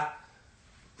 ha.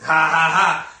 Ha, ha, ha.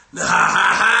 Ha, ha,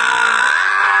 ha.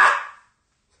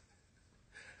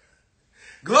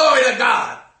 Glory to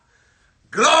God.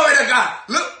 Glory to God.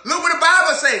 Look what the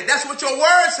Bible says. That's what your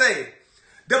word says.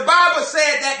 The Bible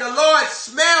said that the Lord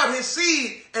smelled his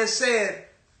seed and said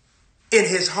in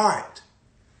his heart.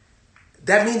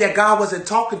 That means that God wasn't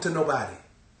talking to nobody.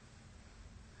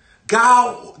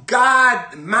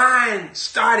 God mind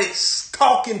started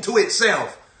talking to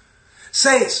itself.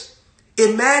 Saints,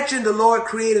 imagine the Lord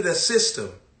created a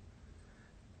system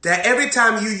that every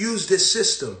time you use this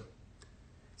system,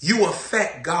 you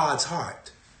affect God's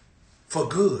heart for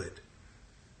good.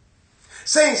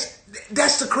 Saints,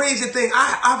 that's the crazy thing.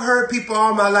 I've heard people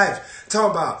all my life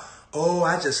talk about, oh,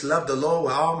 I just love the Lord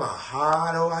with all my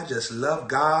heart. Oh, I just love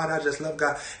God. I just love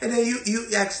God. And then you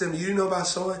ask them, you know about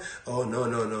sowing? Oh,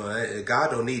 no.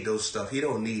 God don't need those stuff. He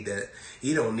don't need that.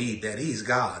 He don't need that. He's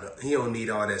God. He don't need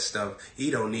all that stuff.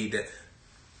 He don't need that.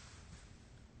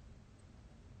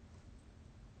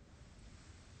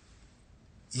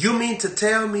 You mean to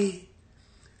tell me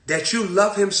that you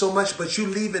love him so much, but you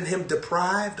leaving him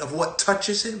deprived of what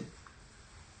touches him?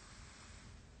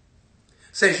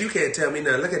 Says, you can't tell me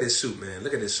nothing. Look at this suit, man.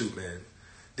 Look at this suit, man.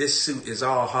 This suit is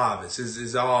all harvest.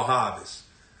 It's all harvest.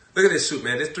 Look at this suit,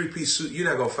 man. This three-piece suit, you're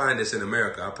not going to find this in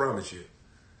America. I promise you.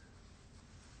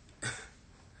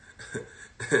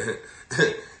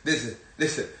 This is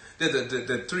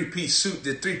the three-piece suit,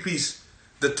 the three-piece.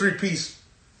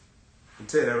 I'm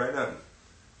telling you that right now.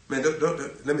 Man,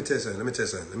 don't, let me tell you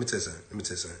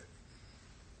something.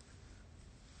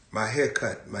 My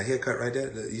haircut right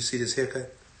there, you see this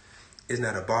haircut? It's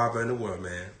not a barber in the world,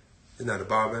 man. It's not a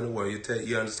barber in the world.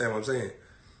 You understand what I'm saying?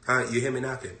 Huh? You hear me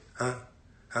knocking? Huh?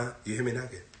 You hear me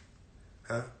knocking?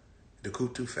 Huh? The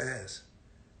coupe too fast.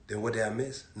 Then what did I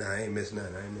miss? Nah, I ain't miss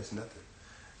nothing. I ain't miss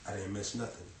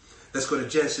nothing. Let's go to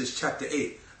Genesis chapter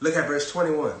 8. Look at verse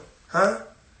 21. Huh?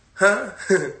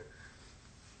 Let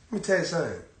me tell you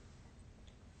something.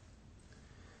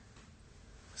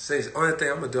 Says the only thing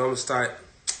I'm going to do, I'm going to start.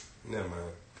 Never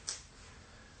mind.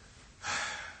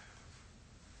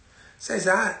 Says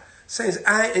I,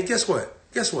 and guess what?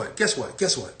 Check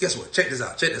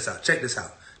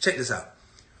this out.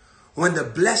 When the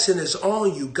blessing is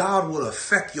on you, God will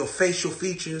affect your facial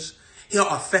features. He'll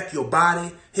affect your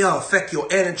body. He'll affect your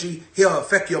energy. He'll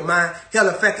affect your mind. He'll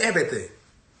affect everything.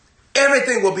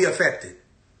 Everything will be affected.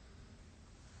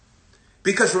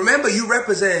 Because remember, you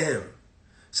represent him.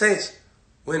 Saints,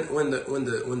 when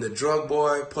the drug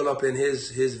boy pull up in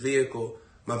his vehicle,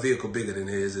 my vehicle bigger than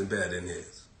his and better than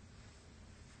his.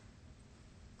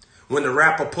 When the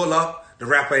rapper pull up, the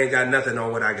rapper ain't got nothing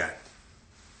on what I got.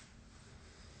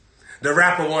 The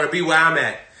rapper want to be where I'm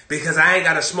at because I ain't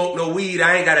got to smoke no weed.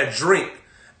 I ain't got to drink.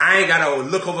 I ain't got to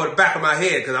look over the back of my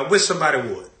head because I wish somebody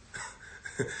would.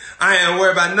 I ain't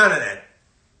worried about none of that.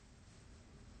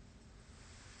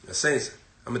 Now, saints,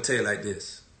 I'm going to tell you like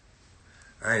this.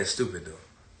 I ain't stupid, though.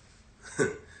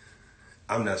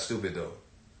 I'm not stupid, though.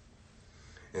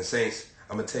 And saints,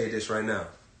 I'm going to tell you this right now.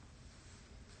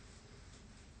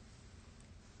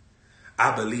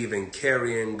 I believe in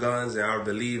carrying guns, and I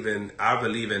believe in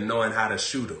knowing how to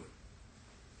shoot them.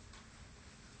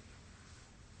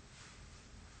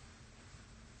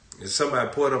 If somebody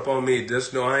pulled up on me,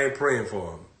 just know I ain't praying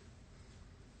for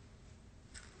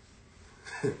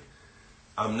them.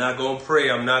 I'm not going to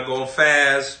pray. I'm not going to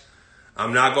fast.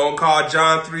 I'm not going to call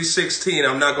John 3:16.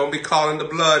 I'm not going to be calling the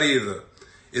blood either.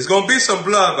 It's going to be some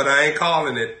blood, but I ain't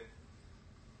calling it.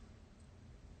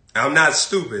 I'm not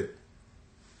stupid.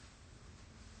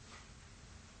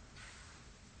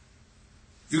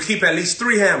 You keep at least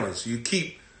 3 hammers. You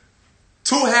keep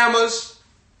 2 hammers,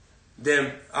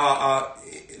 then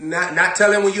not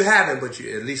telling when you have them, but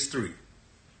you at least 3.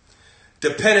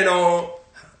 Depending on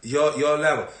your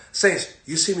level. Saints,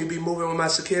 you see me be moving with my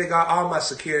security guard. All my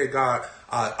security guard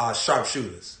are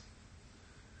sharpshooters.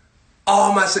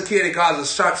 All my security guards are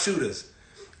sharpshooters.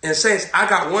 And saints, I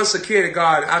got one security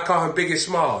guard. I call him Biggie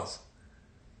Smalls.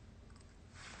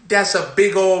 That's a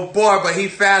big old boy, but he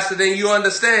faster than you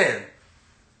understand.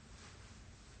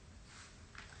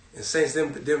 And saints,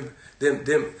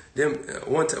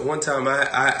 one time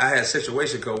I had a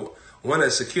situation because one of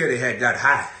the security had got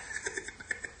high.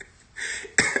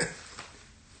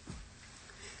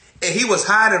 And he was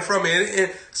hiding from me.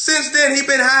 And since then, he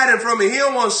been hiding from me. He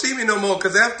don't want to see me no more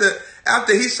because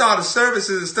after he saw the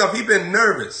services and stuff, he been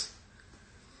nervous.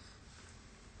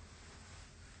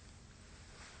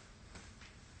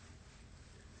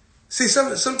 See,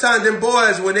 sometimes them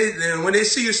boys, when they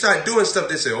see you start doing stuff,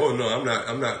 they say, "Oh no,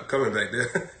 I'm not coming back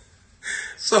there."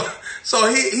 so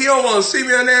he don't want to see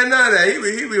me on there, none of that.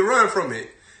 He be running from me.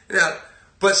 Now,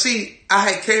 but see, I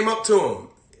had came up to him.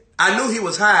 I knew he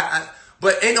was high,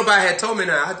 but ain't nobody had told me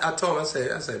that. I told him,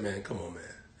 I said, man, come on, man.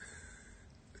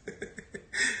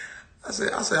 I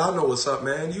said, I know what's up,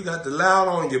 man. You got the loud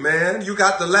on you, man. You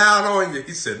got the loud on you.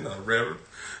 He said, no, Reverend.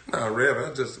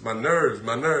 I just, my nerves.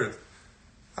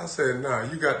 I said, nah,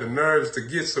 you got the nerves to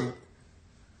get some.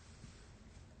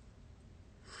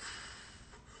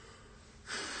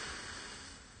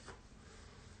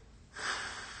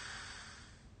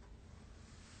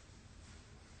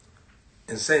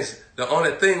 And saints, the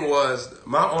only thing was,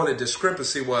 my only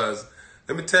discrepancy was,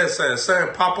 let me tell you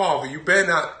something pop off, and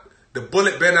the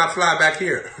bullet better not fly back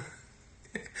here.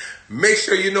 Make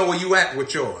sure you know where you at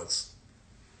with yours.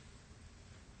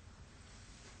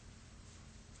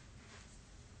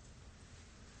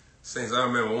 Saints, I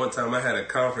remember one time I had a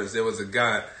conference. There was a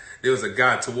guy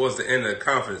towards the end of the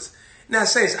conference. Now,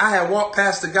 Saints, I had walked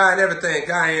past the guy and everything.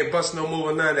 Guy ain't busting no move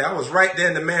or none of that. I was right there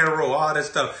in the man row, all that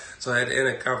stuff. So at the end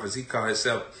of the conference, he called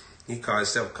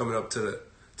himself coming up to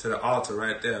to the altar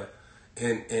right there.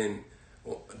 And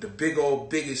the big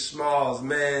old Biggie Smalls,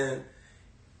 man,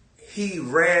 he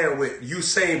ran with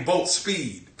Usain Bolt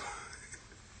speed.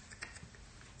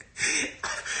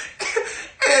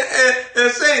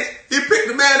 and Saints, he picked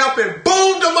the man up and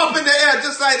boomed him up in the air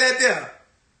just like that there.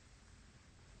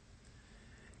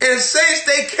 And Saints,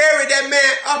 they carried that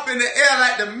man up in the air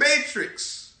like the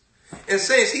Matrix. And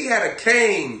Saints, he had a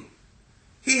cane.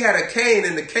 He had a cane,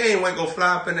 and the cane went go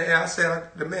fly up in the air. I said,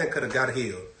 the man could have got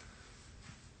healed.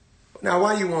 Now,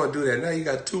 why you want to do that? Now you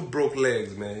got 2 broke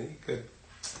legs, man. You could,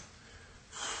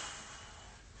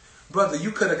 brother,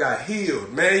 you could have got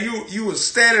healed, man. You was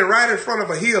standing right in front of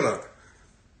a healer.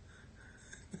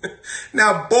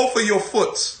 Now both of your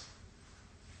foots.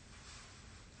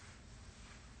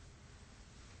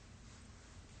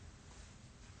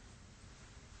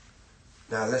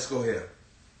 Now let's go here.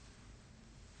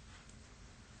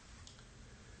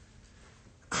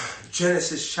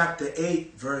 Genesis chapter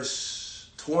 8, verse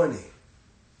 20.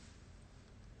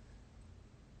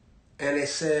 And it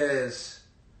says,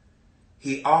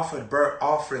 he offered burnt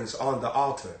offerings on the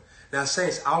altar. Now,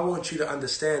 saints, I want you to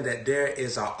understand that there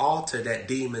is an altar that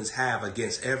demons have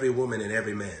against every woman and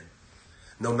every man,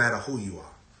 no matter who you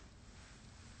are.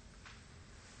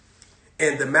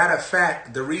 And the matter of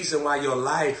fact, the reason why your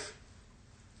life,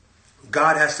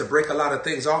 God has to break a lot of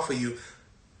things off of you,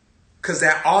 because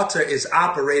that altar is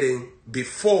operating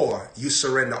before you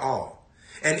surrender all.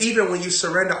 And even when you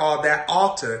surrender all, that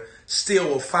altar still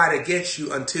will fight against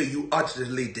you until you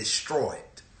utterly destroy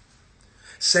it.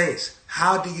 Saints,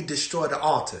 how do you destroy the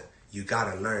altar? You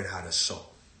got to learn how to sow.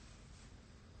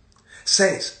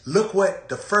 Saints, look what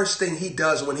the first thing he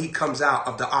does when he comes out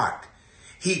of the ark.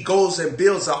 He goes and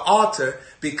builds an altar,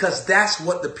 because that's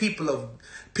what the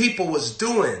people was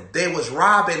doing. They was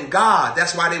robbing God.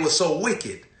 That's why they were so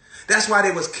wicked. That's why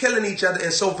they was killing each other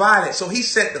and so violent. So he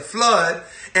sent the flood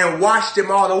and washed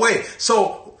them all away.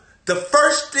 So the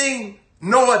first thing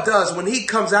Noah does when he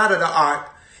comes out of the ark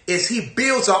is he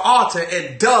builds an altar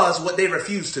and does what they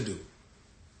refuse to do,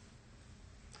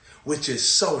 which is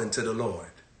sowing to the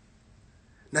Lord.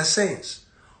 Now, saints,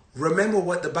 remember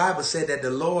what the Bible said, that the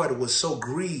Lord was so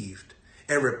grieved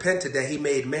and repented that he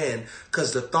made man,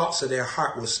 because the thoughts of their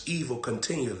heart was evil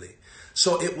continually.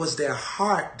 So it was their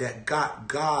heart that got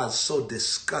God so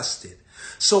disgusted.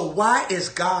 So why is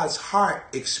God's heart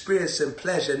experiencing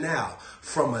pleasure now?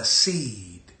 From a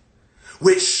seed,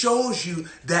 which shows you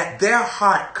that their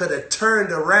heart could have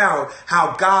turned around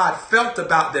how God felt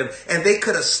about them, and they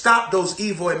could have stopped those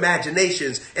evil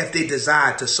imaginations if they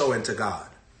desired to sow into God.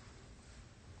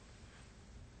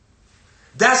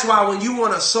 That's why when you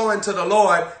want to sow into the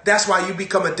Lord, that's why you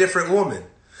become a different woman.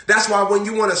 That's why when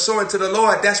you want to sow into the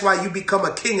Lord, that's why you become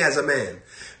a king as a man.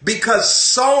 Because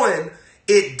sowing,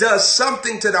 it does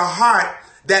something to the heart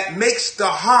that makes the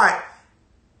heart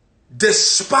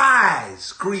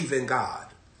despise grieving God.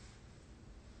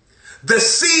 The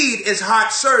seed is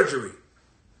heart surgery.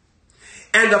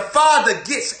 And the Father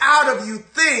gets out of you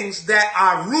things that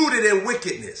are rooted in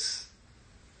wickedness.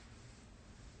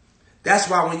 That's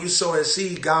why when you sow in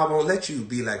seed, God won't let you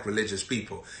be like religious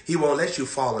people. He won't let you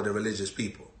follow the religious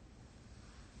people.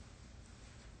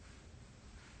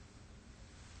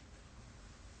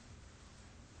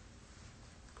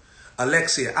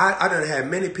 Alexia, I done had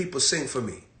many people sing for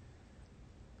me.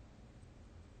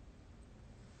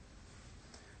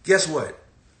 Guess what?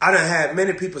 I done had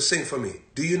many people sing for me.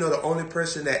 Do you know the only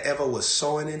person that ever was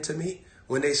sowing into me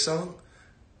when they sung?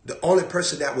 The only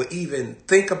person that would even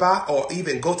think about or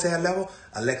even go to that level?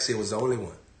 Alexia was the only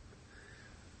one.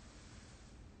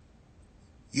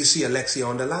 You see Alexia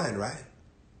on the line, right?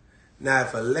 Now,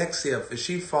 if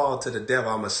she fall to the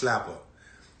devil, I'm going to slap her.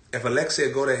 If Alexia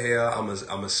go to hell, I'm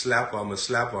going to slap her, I'm going to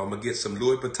slap her. I'm going to get some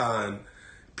Louis Vuitton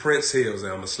Prince Hills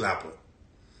and I'm going to slap her.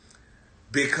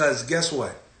 Because guess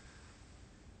what?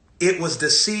 It was the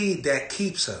seed that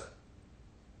keeps her.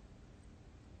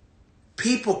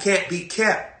 People can't be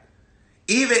kept.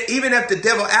 Even if the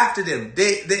devil after them,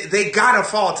 they gotta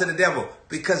fall to the devil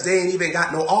because they ain't even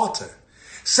got no altar.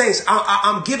 Saints,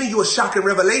 I'm giving you a shocking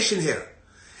revelation here.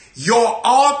 Your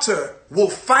altar will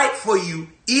fight for you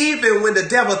even when the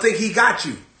devil think he got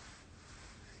you.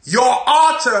 Your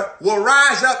altar will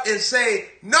rise up and say,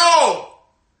 no,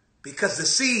 because the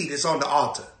seed is on the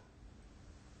altar.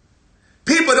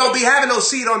 People don't be having no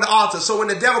seed on the altar. So when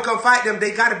the devil come fight them,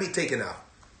 they got to be taken out.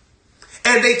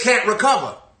 And they can't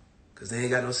recover because they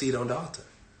ain't got no seed on the altar.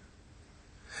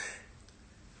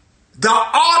 The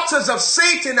altars of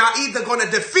Satan are either going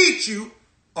to defeat you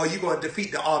or you're going to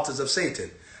defeat the altars of Satan.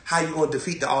 How you going to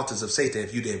defeat the altars of Satan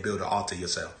if you didn't build an altar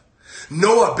yourself?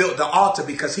 Noah built the altar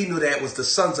because he knew that it was the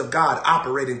sons of God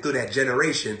operating through that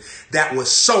generation that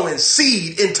was sowing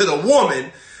seed into the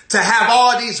woman to have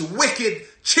all these wicked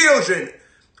children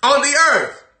on the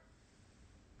earth.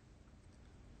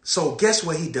 So guess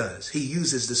what he does? He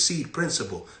uses the seed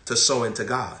principle to sow into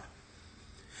God.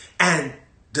 And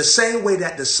the same way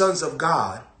that the sons of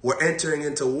God were entering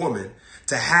into woman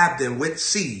to have them with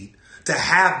seed, to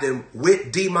have them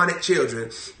with demonic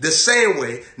children, the same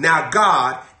way now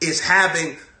God is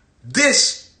having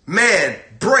this man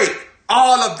break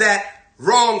all of that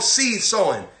wrong seed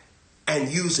sowing and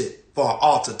use it for an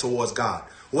altar towards God.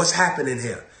 What's happening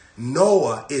here?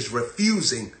 Noah is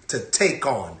refusing to take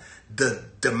on the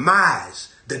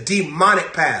demise, the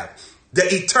demonic path, the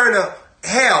eternal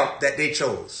hell that they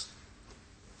chose.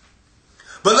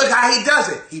 But look how he does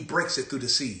it. He breaks it through the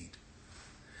seed.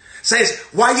 Says,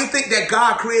 why you think that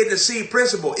God created the seed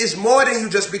principle? It's more than you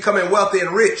just becoming wealthy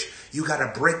and rich. You got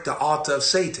to break the altar of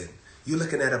Satan. You're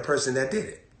looking at a person that did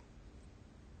it.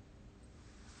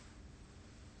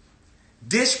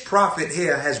 This prophet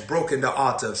here has broken the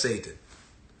altar of Satan.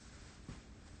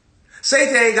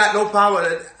 Satan ain't got no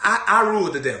power. I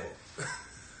rule the devil.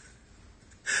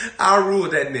 I rule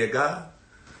that nigga.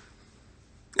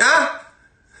 Huh?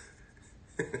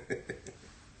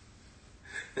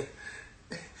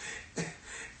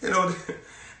 Ain't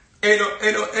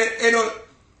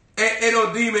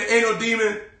no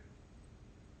demon.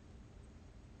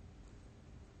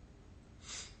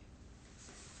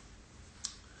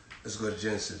 Let's go to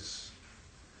Genesis.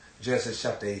 Genesis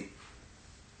chapter 8.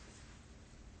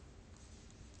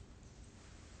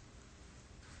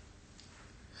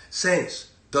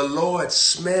 Saints, the Lord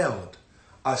smelled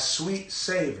a sweet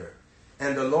savor,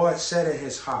 and the Lord said in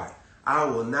his heart, I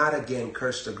will not again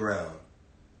curse the ground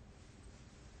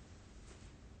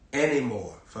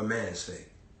anymore for man's sake.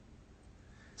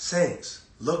 Saints,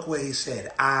 look where he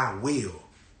said, I will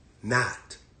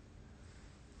not.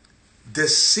 The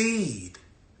seed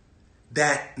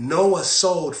that Noah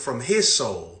sowed from his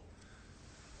soul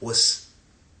was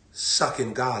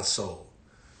sucking God's soul,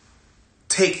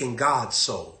 taking God's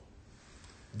soul,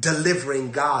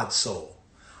 delivering God's soul,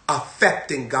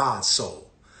 affecting God's soul,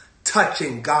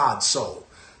 touching God's soul.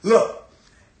 Look,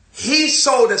 he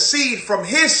sowed a seed from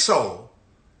his soul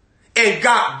and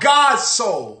got God's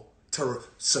soul to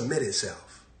submit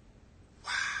itself.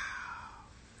 Wow.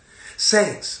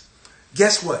 Saints,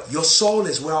 guess what? Your soul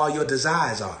is where all your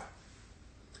desires are.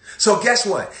 So guess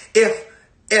what? If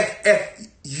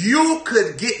you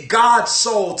could get God's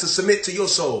soul to submit to your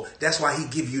soul, that's why he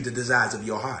give you the desires of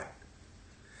your heart.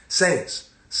 Saints,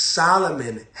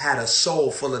 Solomon had a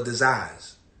soul full of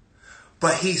desires,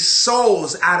 but he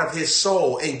sows out of his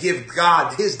soul and give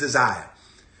God his desire.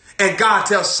 And God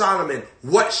tells Solomon,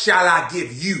 what shall I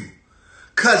give you?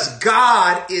 Because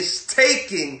God is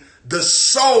taking the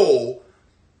soul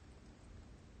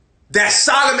that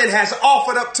Solomon has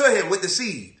offered up to him with the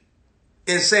seed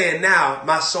and saying, now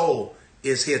my soul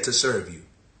is here to serve you.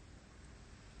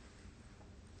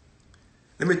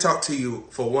 Let me talk to you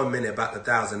for 1 minute about the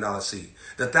 $1,000 seed.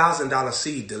 The $1,000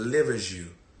 seed delivers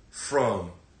you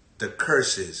from the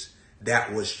curses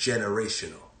that was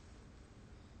generational.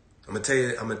 I'm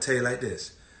gonna tell you like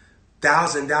this.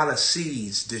 $1,000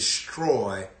 seeds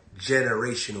destroy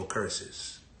generational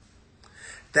curses.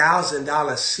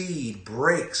 $1,000 seed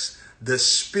breaks the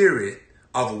spirit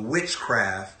of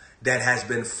witchcraft that has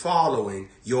been following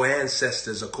your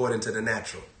ancestors according to the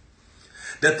natural.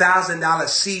 The $1,000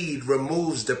 seed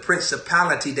removes the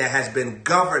principality that has been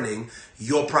governing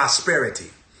your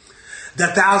prosperity. The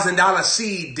 $1,000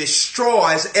 seed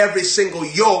destroys every single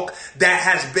yoke that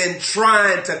has been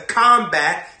trying to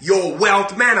combat your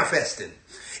wealth manifesting.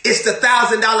 It's the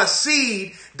 $1,000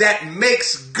 seed that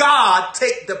makes God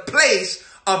take the place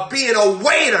of being a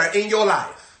waiter in your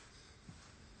life.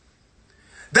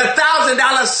 The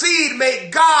 $1,000 seed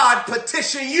make God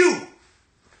petition you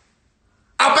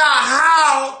about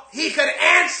how he could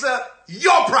answer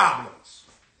your problems,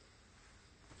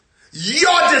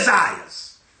 your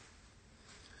desires.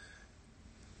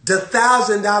 The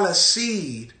 $1,000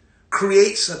 seed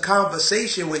creates a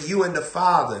conversation with you and the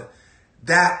Father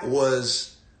that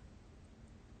was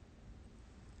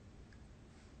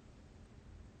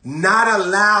not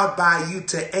allowed by you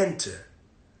to enter.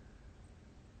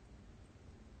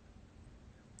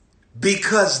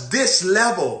 Because this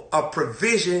level of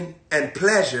provision and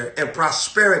pleasure and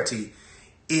prosperity,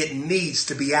 it needs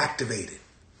to be activated.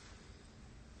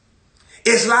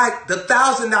 It's like the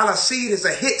 $1,000 seed is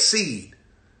a hit seed.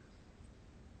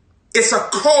 It's a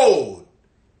code.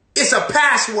 It's a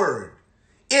password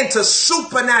into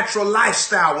supernatural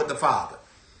lifestyle with the Father.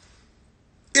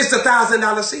 It's the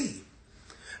 $1,000 seed.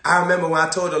 I remember when I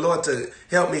told the Lord to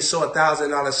help me sow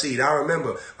 $1,000 seed. I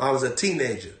remember when I was a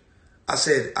teenager. I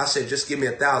said, just give me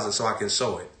 1,000 so I can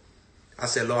sow it. I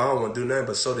said, Lord, I don't want to do nothing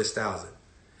but sow this 1,000.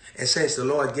 And since the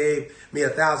Lord gave me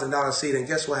 $1,000 seed, and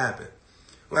guess what happened?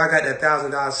 When I got that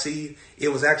 $1,000 seed, it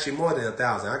was actually more than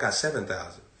 1,000. I got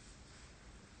 7,000.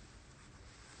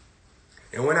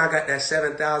 And when I got that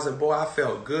 7,000, boy, I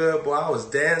felt good. Boy, I was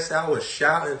dancing. I was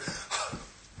shouting.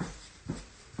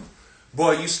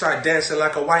 Boy, you start dancing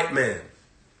like a white man.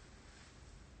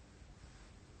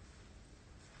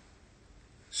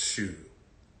 Shoot.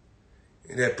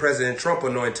 That President Trump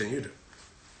anointing, you do.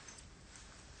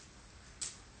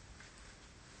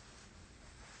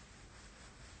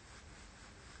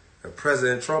 A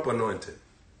President Trump anointing.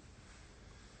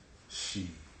 Shoot.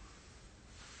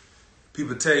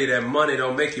 People tell you that money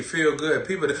don't make you feel good.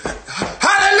 People,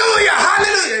 hallelujah,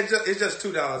 hallelujah. It's just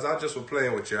 $2. I just was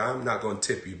playing with you. I'm not going to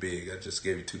tip you big. I just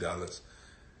gave you $2.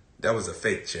 That was a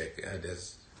fake check.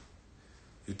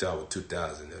 You thought it was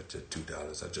 $2,000. That's just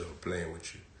 $2. I just was playing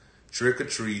with you. Trick or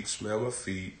treat, smell my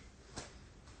feet.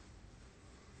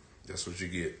 That's what you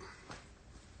get.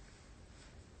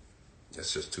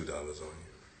 That's just $2 on you.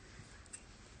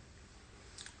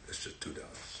 That's just $2.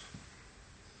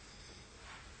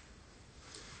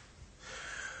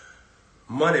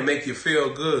 Money make you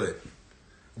feel good.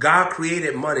 God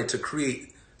created money to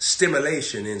create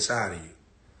stimulation inside of you.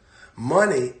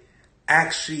 Money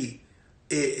actually,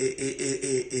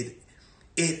 it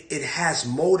has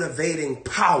motivating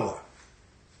power.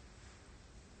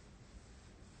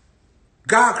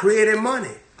 God created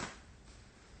money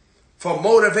for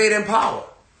motivating power.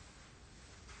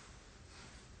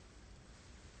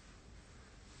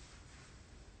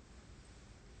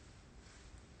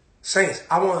 Saints,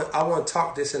 I want to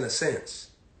talk this in a sense.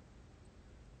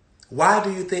 Why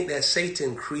do you think that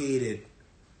Satan created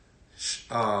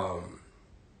a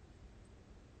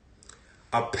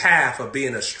path of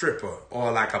being a stripper,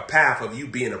 or like a path of you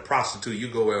being a prostitute? You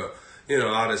go where,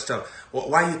 all this stuff. Well,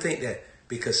 why do you think that?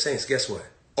 Because, saints, guess what?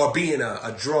 Or being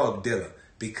a drug dealer.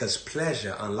 Because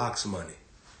pleasure unlocks money.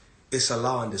 It's a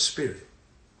law in the spirit.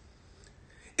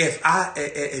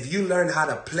 If you learn how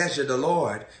to pleasure the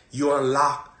Lord, you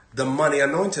unlock the money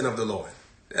anointing of the Lord.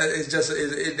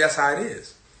 That's how it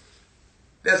is.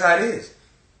 That's how it is.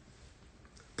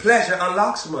 Pleasure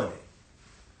unlocks money.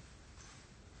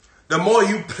 The more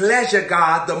you pleasure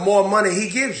God, the more money he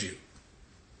gives you.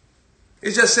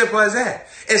 It's just simple as that.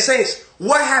 And saints,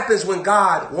 what happens when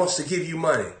God wants to give you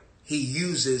money? He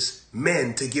uses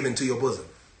men to give into your bosom.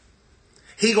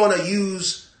 He's going to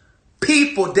use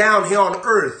people down here on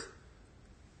earth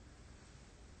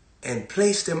and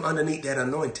place them underneath that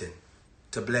anointing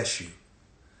to bless you.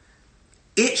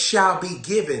 It shall be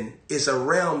given is a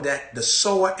realm that the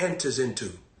sower enters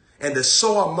into. And the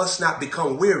sower must not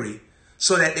become weary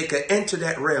so that they can enter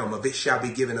that realm of it shall be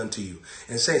given unto you.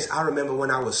 And saints, I remember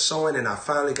when I was sowing and I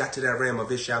finally got to that realm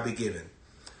of it shall be given.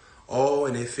 Oh,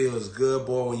 and it feels good,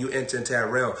 boy, when you enter into that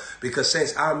realm. Because,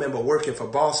 saints, I remember working for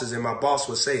bosses and my boss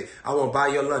would say, I want to buy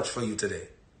your lunch for you today.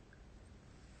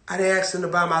 I didn't ask them to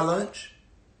buy my lunch.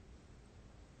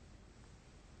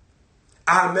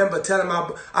 I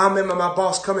remember my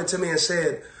boss coming to me and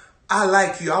said, I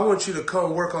like you. I want you to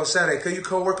come work on Saturday. Can you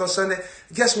come work on Sunday?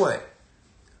 Guess what?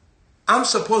 I'm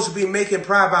supposed to be making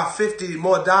probably about $50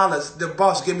 more. The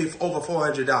boss give me over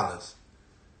 $400.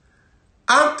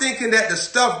 I'm thinking that the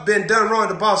stuff been done wrong.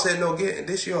 The boss said, no, get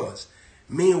this yours.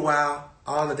 Meanwhile,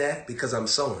 all of that because I'm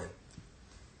sewing.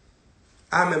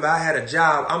 I remember I had a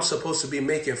job. I'm supposed to be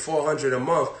making $400 a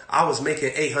month. I was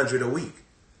making $800 a week.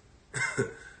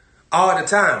 All the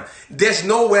time. There's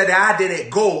nowhere that I didn't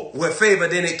go where favor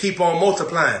didn't keep on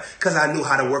multiplying because I knew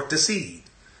how to work the seed.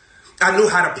 I knew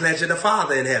how to pleasure the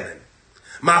Father in heaven.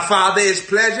 My Father is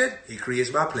pleasured. He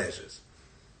creates my pleasures.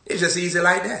 It's just easy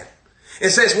like that. It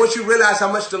says once you realize how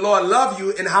much the Lord loves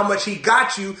you and how much he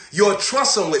got you, you'll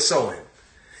trust him with sowing.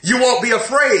 You won't be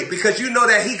afraid because you know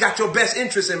that he got your best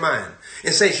interest in mind.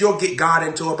 It says you'll get God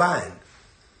into a bind.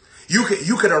 You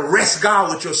could arrest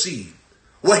God with your seed.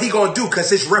 What he gonna do? Because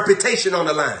his reputation on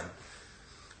the line.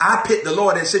 I put the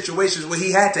Lord in situations where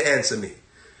he had to answer me.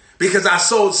 Because I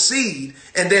sowed seed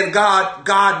and then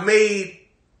God made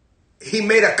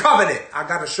a covenant. I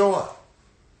got to show up.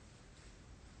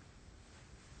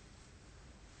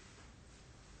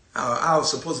 I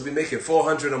was supposed to be making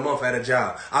 $400 a month at a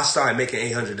job. I started making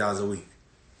 $800 a week.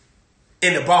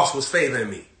 And the boss was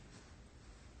favoring me.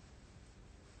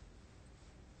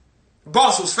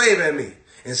 Boss was favoring me.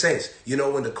 And saints, you know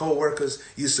when the co-workers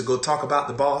used to go talk about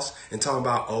the boss and talk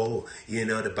about,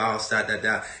 the boss,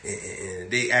 and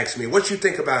they asked me, what you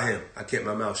think about him? I kept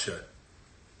my mouth shut.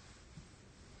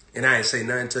 And I ain't say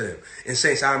nothing to them. And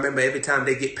saints, I remember every time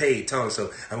they get paid, Tom,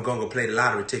 so I'm going to go play the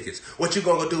lottery tickets. What you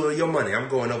going to do with your money? I'm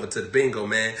going over to the bingo,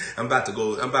 man. I'm about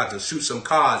to shoot some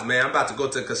cards, man. I'm about to go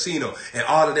to the casino. And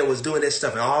all of them was doing this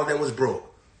stuff, and all of them was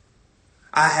broke.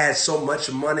 I had so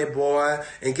much money, boy.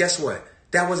 And guess what?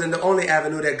 That wasn't the only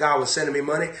avenue that God was sending me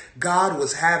money. God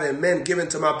was having men given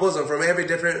to my bosom from every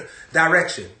different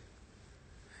direction.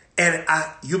 And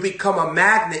you become a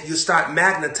magnet. You start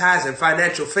magnetizing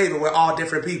financial favor with all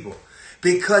different people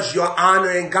because you're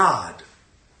honoring God.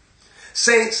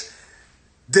 Saints,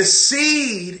 the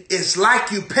seed is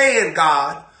like you paying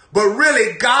God, but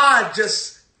really God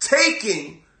just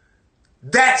taking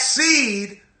that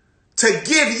seed to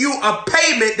give you a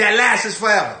payment that lasts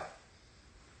forever.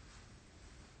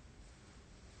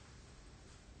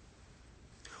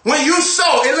 When you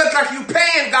sow, it looks like you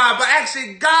paying God, but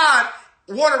actually God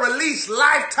want to release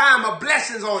lifetime of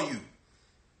blessings on you.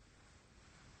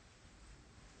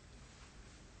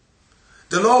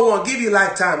 The Lord want to give you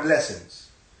lifetime blessings.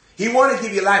 He want to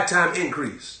give you lifetime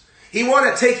increase. He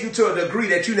want to take you to a degree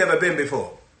that you never been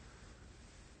before.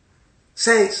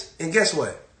 Saints, and guess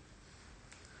what?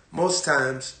 Most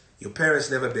times, your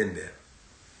parents never been there.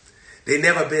 They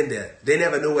never been there. They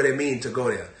never knew what it means to go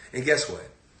there. And guess what?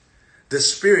 The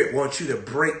Spirit wants you to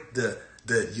break the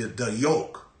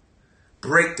yoke.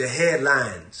 Break the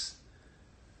headlines.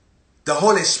 The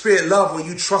Holy Spirit loves when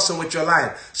you trust him with your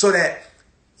life so that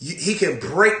he can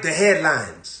break the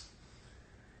headlines.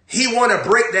 He want to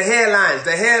break the headlines.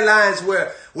 The headlines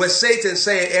where Satan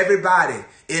saying everybody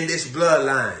in this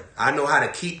bloodline, I know how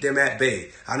to keep them at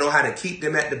bay. I know how to keep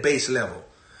them at the base level.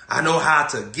 I know how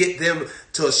to get them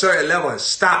to a certain level and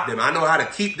stop them. I know how to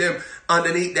keep them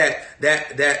underneath that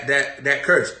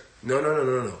curse.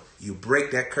 No. You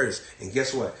break that curse. And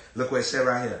guess what? Look what it said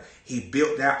right here. He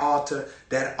built that altar.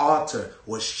 That altar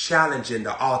was challenging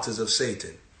the altars of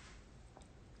Satan.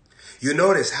 You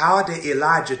notice, how did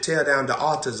Elijah tear down the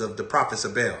altars of the prophets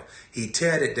of Baal? He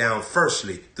teared it down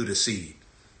firstly through the seed.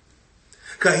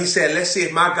 Because he said, let's see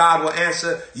if my God will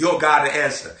answer, your God will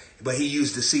answer. But he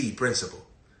used the seed principle.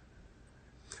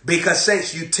 Because,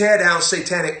 saints, you tear down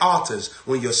satanic altars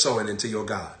when you're sowing into your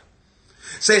God.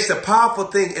 Saints, the powerful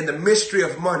thing in the mystery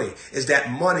of money is that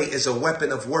money is a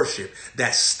weapon of worship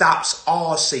that stops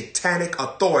all satanic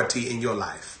authority in your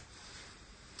life.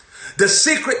 The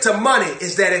secret to money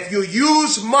is that if you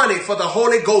use money for the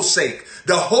Holy Ghost's sake,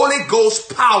 the Holy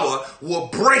Ghost power will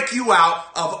break you out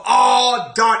of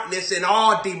all darkness and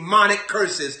all demonic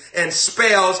curses and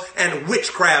spells and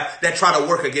witchcraft that try to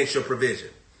work against your provision.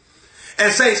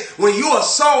 And saints, when you're a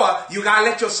sower, you got to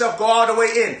let yourself go all the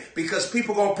way in, because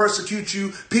people going to persecute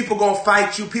you. People going to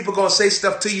fight you. People going to say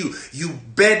stuff to you. You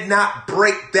better not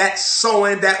break that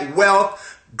sowing, that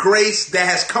wealth, grace that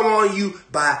has come on you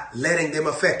by letting them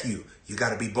affect you. You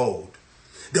got to be bold.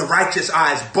 The righteous are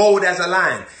as bold as a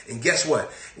lion. And guess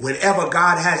what? Whenever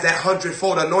God has that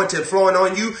 100-fold anointing flowing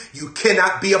on you, you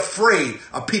cannot be afraid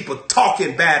of people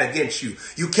talking bad against you.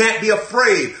 You can't be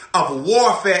afraid of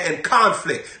warfare and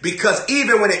conflict, because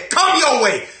even when it come your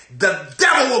way, the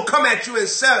devil will come at you in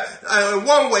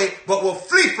one way, but will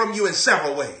flee from you in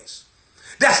several ways.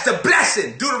 That's the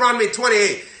blessing. Deuteronomy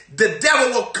 28. The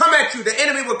devil will come at you. The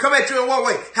enemy will come at you in one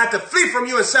way, have to flee from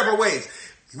you in several ways.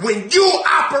 When you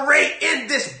operate in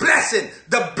this blessing,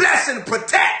 the blessing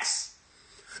protects.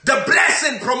 The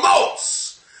blessing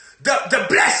promotes. The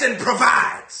blessing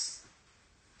provides.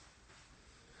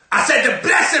 I said the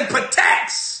blessing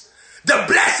protects. The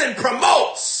blessing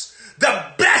promotes.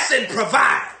 The blessing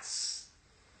provides.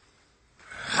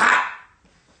 Ha!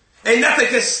 Ain't nothing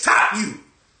can stop you.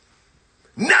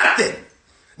 Nothing.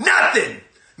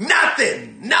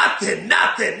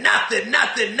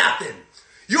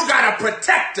 You got a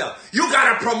protector. You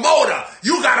got a promoter.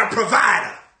 You got a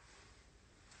provider.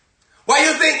 Why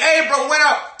you think Abram went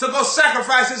up to go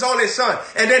sacrifice his only son,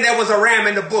 and then there was a ram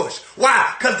in the bush?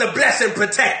 Why? Because the blessing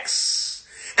protects,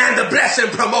 and the blessing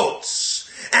promotes,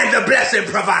 and the blessing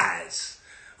provides.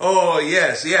 Oh,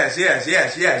 yes. There's nothing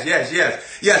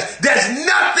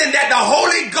that the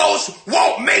Holy Ghost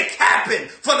won't make happen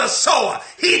for the sower.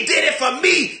 He did it for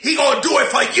me. He gonna do it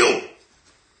for you.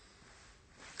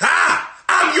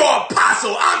 I'm your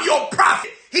apostle. I'm your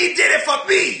prophet. He did it for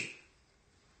me.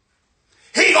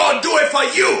 He gonna do it for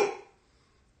you.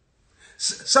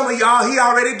 Some of y'all, he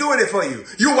already doing it for you.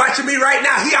 You watching me right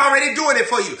now, he already doing it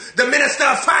for you. The minister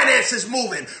of finance is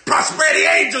moving. Prosperity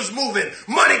angels moving.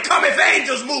 Money cometh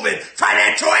angels moving.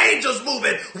 Financial angels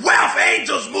moving. Wealth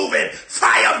angels moving.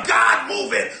 Fire of God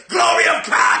moving. Glory of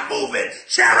God moving.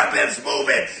 Cherubims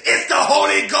moving. It's the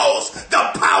Holy Ghost.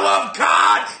 The power of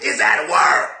God is at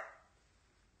work.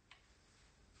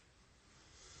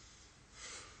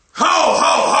 Ho,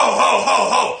 ho, ho, ho, ho,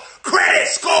 ho. Credit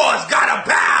scores gotta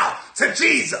bow to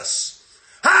Jesus.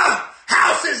 Huh?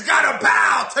 Houses gotta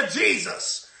bow to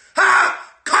Jesus. Huh?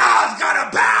 Cars gotta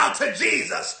bow to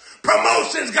Jesus.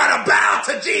 Promotions gotta bow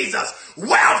to Jesus.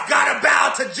 Wealth gotta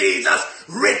bow to Jesus.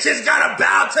 Riches gotta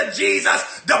bow to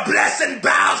Jesus. The blessing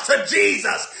bows to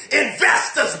Jesus.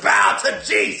 Investors bow to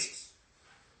Jesus.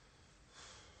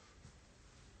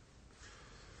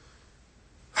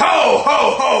 Ho,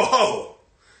 ho, ho, ho.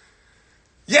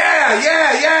 Yeah,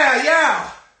 yeah, yeah,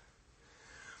 yeah.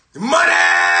 Money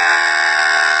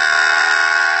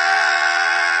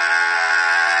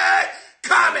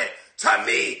coming to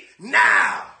me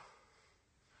now.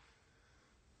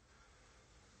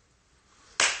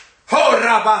 Ho,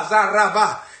 rabba,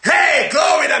 zarabba. Hey,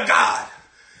 glory to God.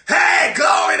 Hey,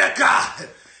 glory to God.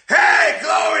 Hey,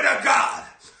 glory to God.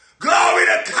 Glory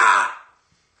to God.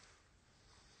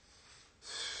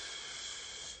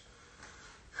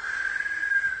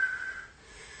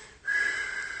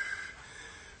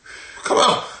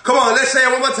 Come on, let's say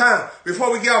it one more time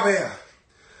before we get up here.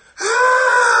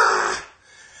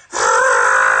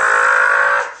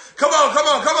 Come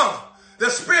on. The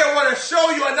Spirit want to show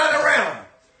you another realm.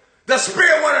 The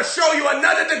Spirit want to show you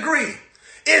another degree.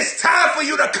 It's time for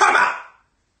you to come out.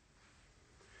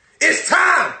 It's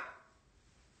time.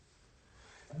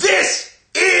 This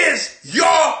is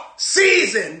your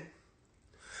season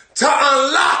to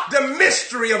unlock the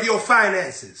mystery of your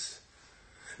finances.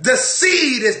 The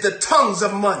seed is the tongues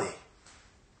of money.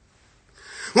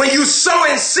 When you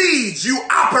sowing seeds, you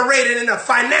operating in a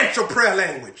financial prayer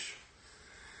language.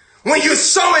 When you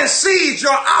sowing seeds,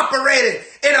 you're operating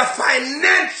in a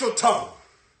financial tongue.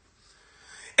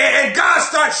 And God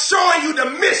starts showing you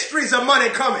the mysteries of money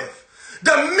cometh.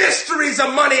 The mysteries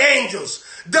of money angels.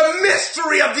 The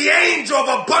mystery of the angel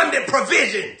of abundant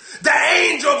provision. The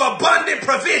angel of abundant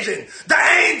provision. The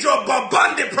angel of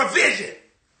abundant provision.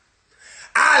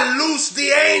 I loose the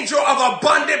angel of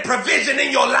abundant provision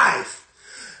in your life.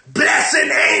 Blessing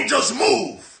angels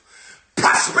move.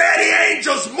 Prosperity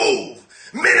angels move.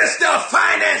 Minister of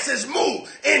finances move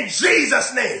in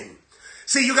Jesus' name.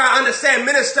 See, you got to understand,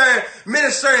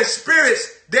 ministering spirits,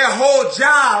 their whole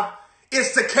job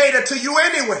is to cater to you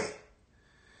anyway.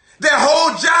 Their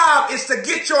whole job is to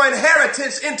get your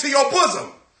inheritance into your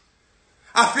bosom.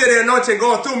 I feel the anointing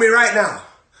going through me right now.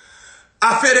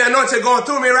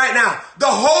 The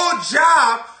whole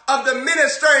job of the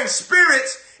ministering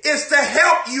spirits is to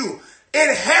help you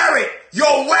inherit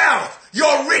your wealth,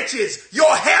 your riches,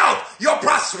 your health, your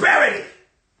prosperity.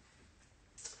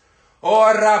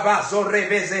 Oh, Rabba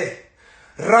Zorrebeze,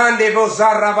 Randevo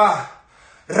Zaraba,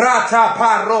 Rata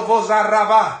Parovo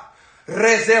Zaraba,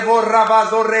 Rezevo Rabba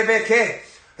Zorrebeke,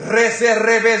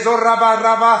 Rezerebezo Rabba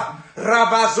Rabba,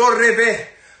 Rabba Zorrebe,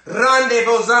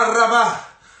 Randevo Zaraba.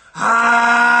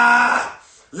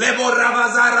 Lebo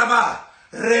rabazaraba,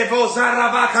 revo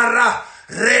zarabakara,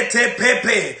 rete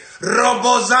pepe,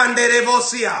 robozande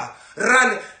revosia.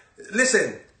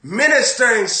 Listen,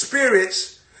 ministering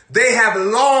spirits, they have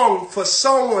longed for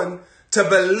someone to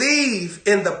believe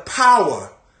in the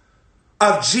power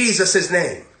of Jesus'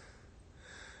 name.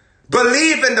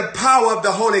 Believe in the power of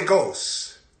the Holy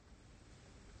Ghost.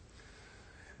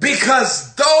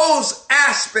 Because those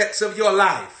aspects of your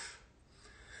life,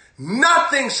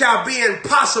 nothing shall be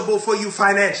impossible for you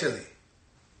financially.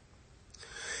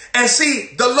 And see,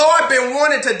 the Lord been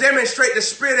wanting to demonstrate the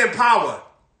Spirit and power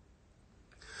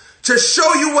to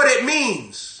show you what it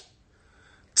means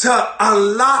to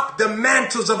unlock the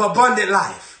mantles of abundant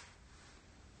life.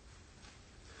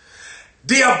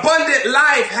 The abundant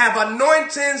life have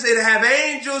anointings, it have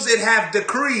angels, it have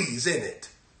decrees in it.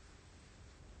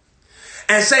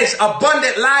 And saints,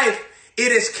 abundant life,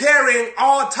 it is carrying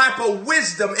all type of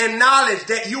wisdom and knowledge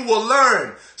that you will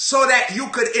learn so that you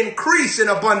could increase in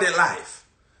abundant life.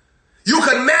 You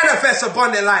could manifest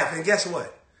abundant life. And guess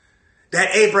what?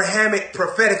 That Abrahamic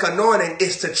prophetic anointing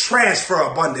is to transfer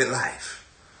abundant life.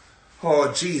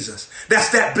 Oh, Jesus. That's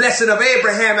that blessing of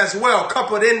Abraham as well,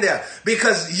 coupled in there,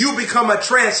 because you become a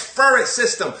transference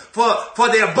system for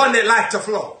the abundant life to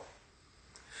flow.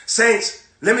 Saints,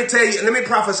 let me tell you, let me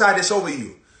prophesy this over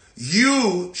you.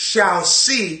 You shall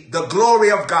see the glory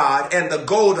of God and the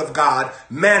gold of God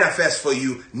manifest for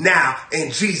you now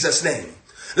in Jesus' name.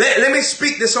 Let me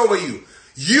speak this over you.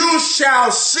 You shall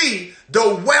see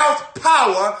the wealth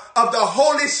power of the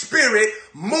Holy Spirit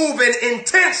moving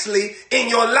intensely in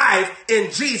your life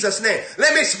in Jesus' name.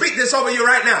 Let me speak this over you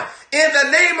right now. In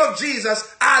the name of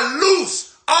Jesus, I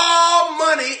loose all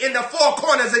money in the four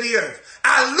corners of the earth. I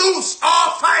I loose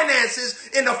all finances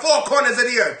in the four corners of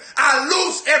the earth. I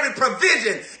loose every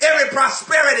provision, every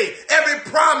prosperity, every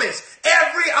promise,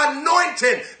 every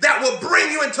anointing that will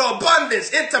bring you into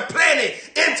abundance, into plenty,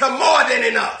 into more than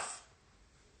enough.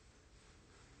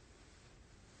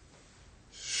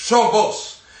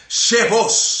 Shovos,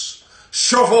 shevos,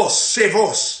 shovos,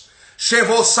 shevos,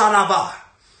 shevos salava,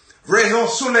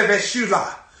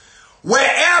 rehosuleveshula.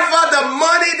 Wherever the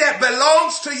money that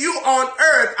belongs to you on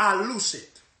earth, I loose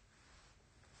it.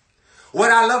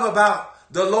 What I love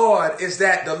about the Lord is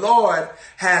that the Lord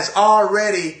has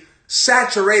already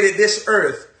saturated this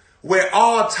earth with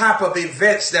all type of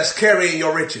events that's carrying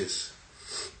your riches.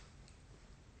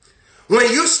 When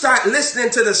you start listening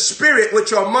to the Spirit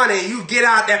with your money, you get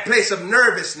out that place of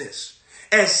nervousness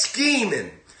and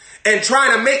scheming and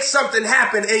trying to make something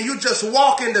happen, and you just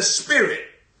walk in the Spirit.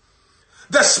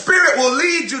 The Spirit will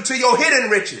lead you to your hidden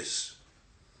riches.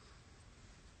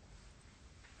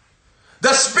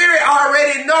 The Spirit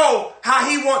already know how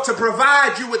he wants to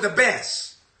provide you with the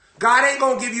best. God ain't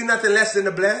going to give you nothing less than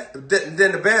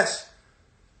the best.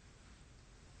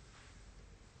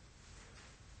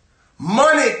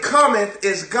 Money cometh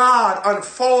is God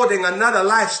unfolding another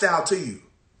lifestyle to you.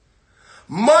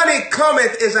 Money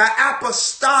cometh is an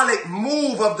apostolic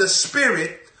move of the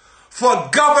Spirit for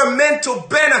governmental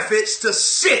benefits to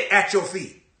sit at your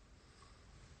feet.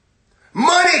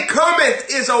 Money cometh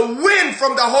is a wind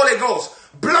from the Holy Ghost,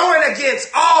 blowing against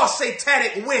all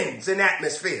satanic winds and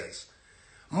atmospheres.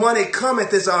 Money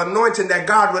cometh is an anointing that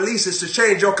God releases to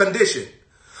change your condition.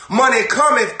 Money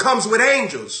cometh comes with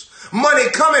angels. Money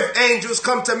cometh, angels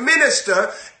come to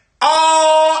minister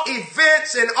all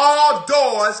events and all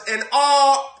doors and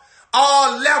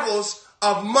all levels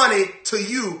of money to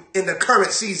you in the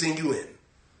current season you in.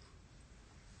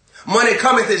 Money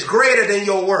cometh is greater than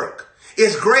your work.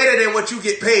 It's greater than what you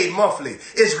get paid monthly.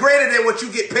 It's greater than what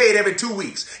you get paid every 2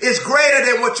 weeks. It's greater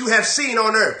than what you have seen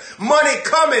on earth. Money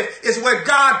cometh is where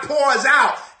God pours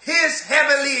out his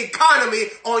heavenly economy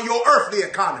on your earthly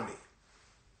economy.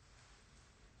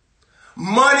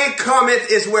 Money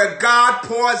cometh is where God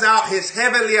pours out his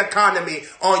heavenly economy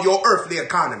on your earthly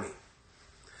economy.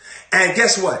 And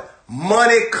guess what?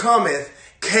 Money cometh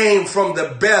came from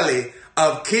the belly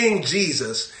of King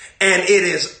Jesus, and it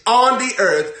is on the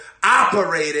earth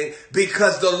operating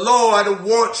because the Lord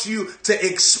wants you to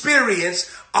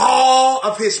experience all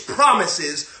of his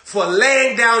promises for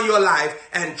laying down your life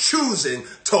and choosing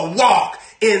to walk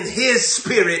in his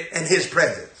Spirit and his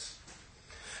presence.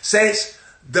 Saints,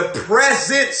 the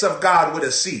presence of God with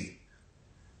a C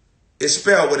is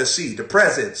spelled with a C. The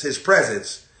presence, his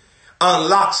presence,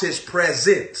 unlocks his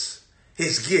presence,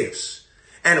 his gifts,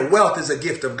 and wealth is a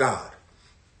gift of God.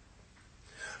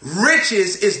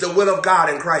 Riches is the will of God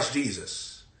in Christ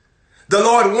Jesus. The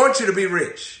Lord wants you to be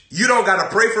rich. You don't got to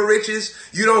pray for riches.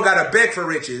 You don't got to beg for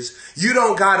riches. You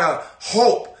don't got to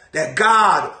hope that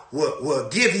God will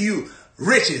give you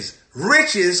riches.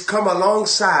 Riches come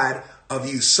alongside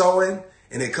of you sowing,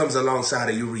 and it comes alongside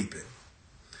of you reaping.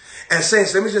 And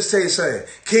saints, let me just tell you something.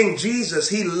 King Jesus,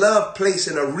 he loved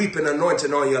placing a reaping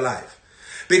anointing on your life.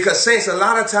 Because saints, a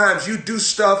lot of times you do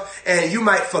stuff and you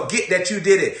might forget that you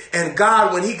did it. And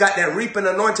God, when he got that reaping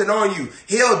anointing on you,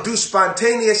 he'll do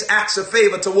spontaneous acts of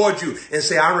favor towards you and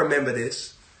say, I remember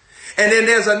this. And then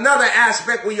there's another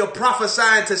aspect where you're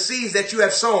prophesying to seeds that you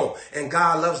have sown. And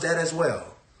God loves that as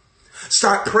well.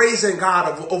 Start praising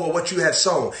God over what you have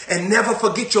sown and never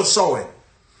forget your sowing.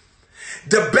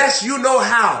 The best you know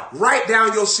how, write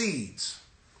down your seeds.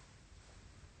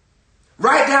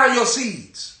 Write down your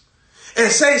seeds. And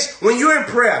say, when you're in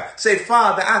prayer, say,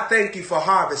 Father, I thank you for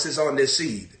harvests on this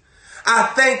seed. I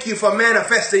thank you for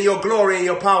manifesting your glory and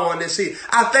your power on this seed.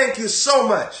 I thank you so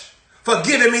much for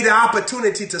giving me the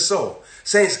opportunity to sow.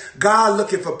 Saints, God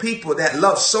looking for people that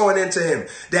love sowing into him,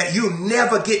 that you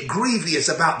never get grievous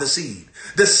about the seed.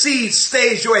 The seed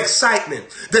stays your excitement.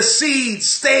 The seed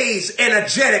stays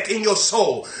energetic in your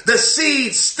soul. The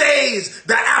seed stays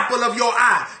the apple of your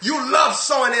eye. You love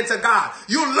sowing into God.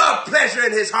 You love pleasure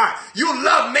in his heart. You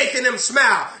love making him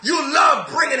smile. You love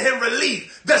bringing him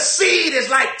relief. The seed is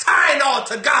like Tylenol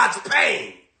to God's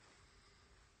pain.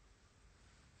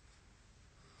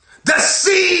 The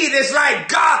seed is like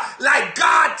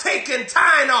God taking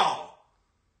Tylenol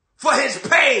for his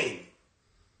pain.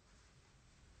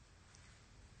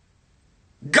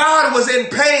 God was in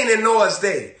pain in Noah's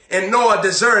day, and Noah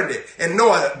discerned it, and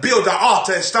Noah built an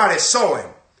altar and started sowing.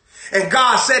 And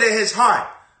God said in his heart,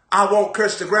 I won't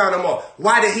curse the ground no more.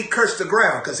 Why did he curse the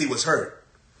ground? Because he was hurt.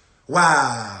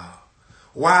 Wow.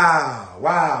 Wow,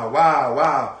 wow, wow,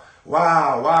 wow,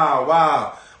 wow, wow,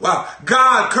 wow. Wow.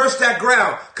 God cursed that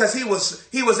ground because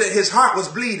his heart was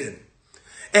bleeding.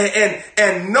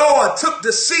 And Noah took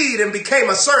the seed and became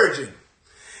a surgeon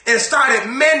and started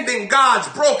mending God's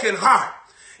broken heart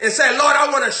and said, Lord,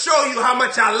 I want to show you how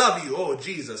much I love you. Oh,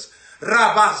 Jesus.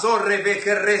 I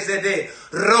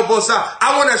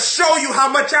want to show you how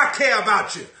much I care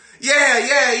about you.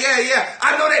 Yeah.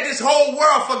 I know that this whole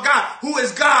world forgot who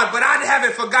is God, but I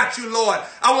haven't forgot you, Lord.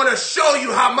 I want to show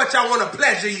you how much I want to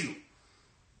pleasure you.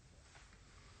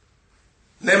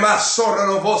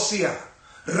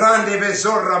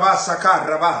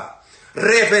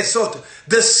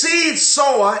 The seed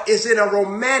sower is in a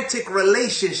romantic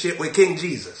relationship with King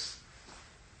Jesus.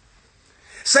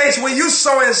 Saints, when you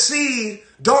sowing seed,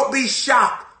 don't be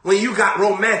shocked when you got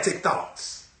romantic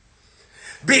thoughts.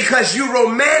 Because you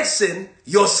romancing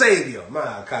your Savior.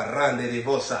 Let me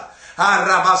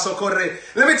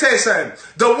tell you something.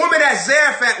 The woman at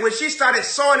Zarephath, when she started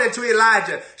sowing into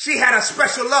Elijah, she had a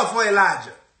special love for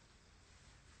Elijah.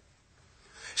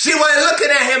 She wasn't looking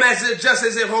at him just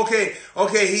as if, okay,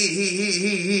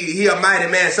 he a mighty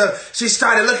man. So she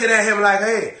started looking at him like,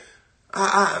 hey,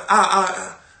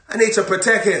 I need to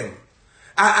protect him.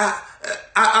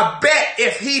 I bet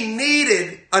if he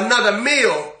needed another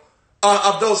meal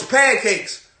of those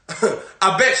pancakes,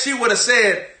 I bet she would have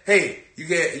said, hey, you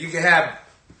can have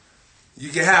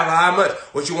how much?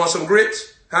 What, you want some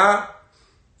grits? Huh?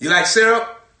 You like syrup?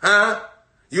 Huh?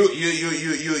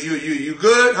 You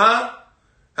good? Huh?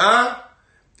 Huh?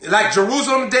 Like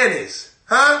Jerusalem Denny's?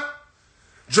 Huh?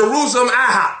 Jerusalem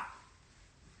IHOP.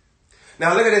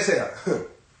 Now look at this here.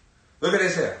 Look at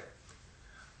this here.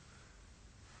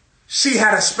 She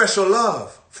had a special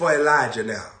love for Elijah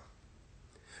now.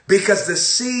 Because the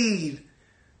seed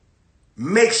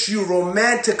makes you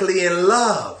romantically in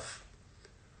love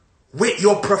with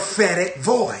your prophetic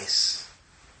voice.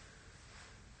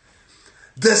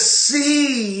 The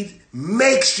seed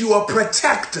makes you a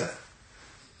protector.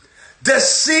 The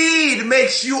seed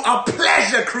makes you a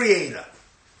pleasure creator.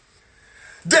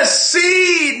 The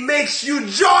seed makes you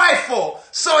joyful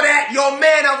so that your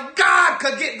man of God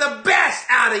could get the best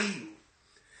out of you.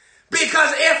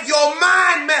 Because if your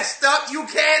mind messed up, you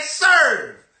can't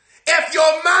serve. If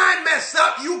your mind messed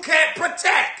up, you can't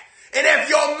protect. And if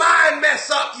your mind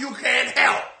messed up, you can't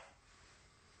help.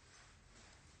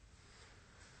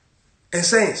 And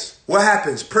saints, what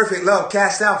happens? Perfect love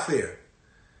casts out fear.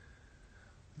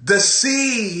 The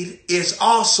seed is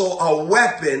also a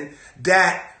weapon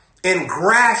that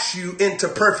engrafts you into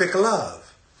perfect love.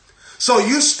 So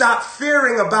you stop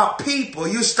fearing about people.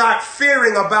 You start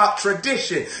fearing about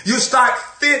tradition. You stop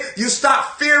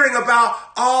fearing about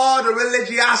all the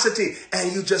religiosity,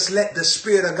 and you just let the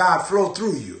Spirit of God flow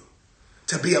through you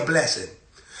to be a blessing.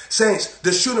 Saints,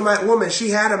 the Shunammite woman, she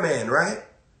had a man, right?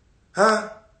 Huh?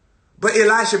 But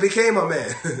Elisha became a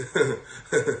man.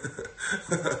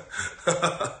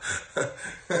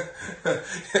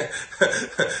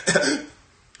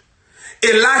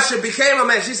 Elisha became a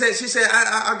man. She said,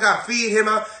 I got to feed him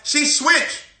out. She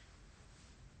switched.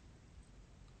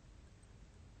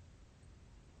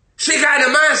 She got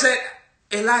in the mindset,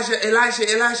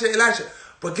 Elisha.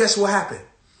 But guess what happened?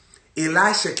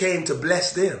 Elisha came to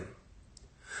bless them.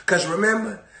 Because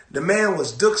remember, the man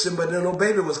was duxing, but then no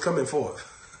baby was coming forth.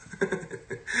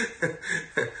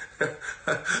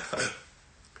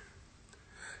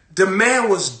 The man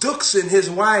was duxing his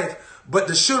wife, but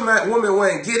the Shunammite woman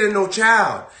wasn't getting no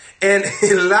child. And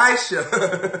Elisha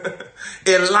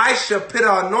put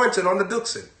her anointing on the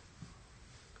duxing.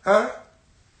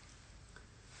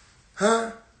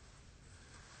 Huh?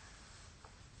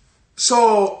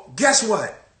 So guess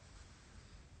what?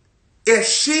 If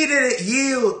she didn't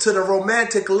yield to the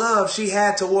romantic love she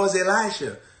had towards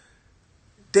Elisha,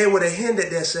 they would have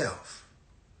hindered themselves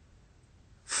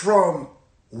from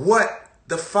what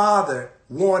the Father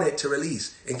wanted to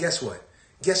release. And guess what?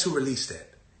 Guess who released that?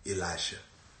 Elisha.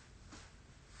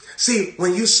 See,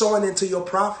 when you're sowing into your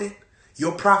prophet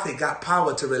got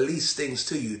power to release things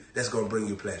to you that's going to bring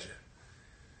you pleasure.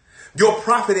 Your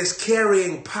prophet is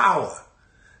carrying power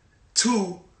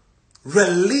to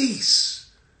release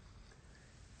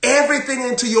everything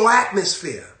into your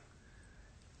atmosphere.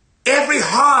 Every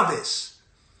harvest,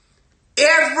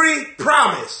 every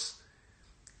promise,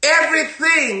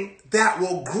 everything that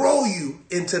will grow you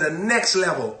into the next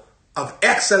level of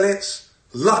excellence,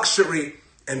 luxury,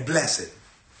 and blessing.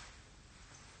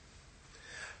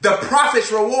 The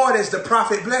prophet's reward is the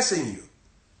prophet blessing you.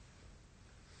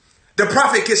 The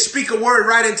prophet can speak a word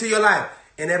right into your life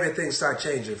and everything start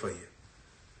changing for you.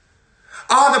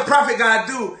 All the prophet got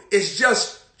to do is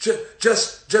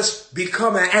just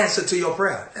become an answer to your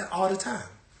prayer. All the time.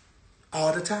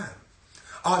 All the time.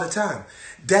 all the time.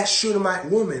 That Shunammite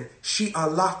woman, she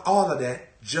unlocked all of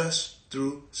that just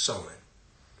through sowing.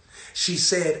 She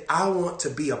said, I want to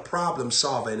be a problem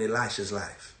solver in Elisha's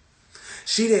life.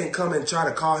 She didn't come and try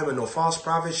to call him no false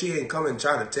prophet. She didn't come and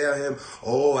try to tell him,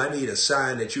 oh, I need a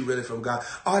sign that you really from God.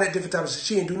 All that different types of,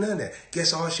 she didn't do none of that.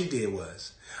 Guess all she did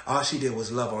was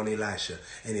love on Elisha.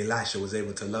 And Elisha was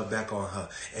able to love back on her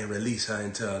and release her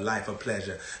into a life of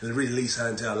pleasure. Release her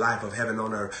into a life of heaven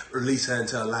on earth. Release her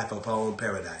into a life of her own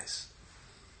paradise.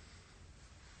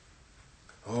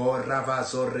 Oh,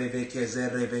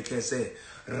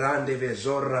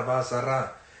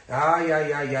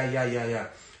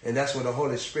 and that's what the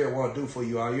Holy Spirit want to do for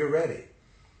you. Are you ready?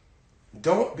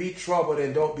 Don't be troubled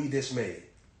and don't be dismayed.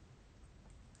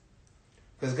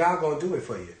 Because God going to do it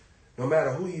for you. No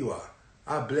matter who you are.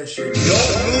 I bless you. Don't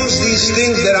lose these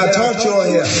things that I taught you on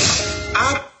here.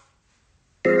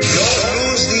 Don't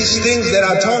lose these things that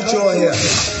I taught you on here.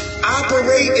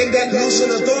 Operate in that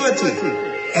loosened authority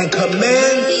and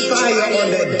command fire on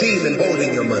that demon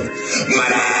holding your money.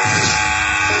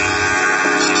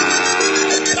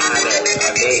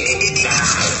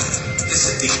 This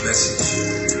is a deep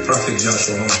message. Prophet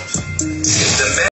Joshua Holmes.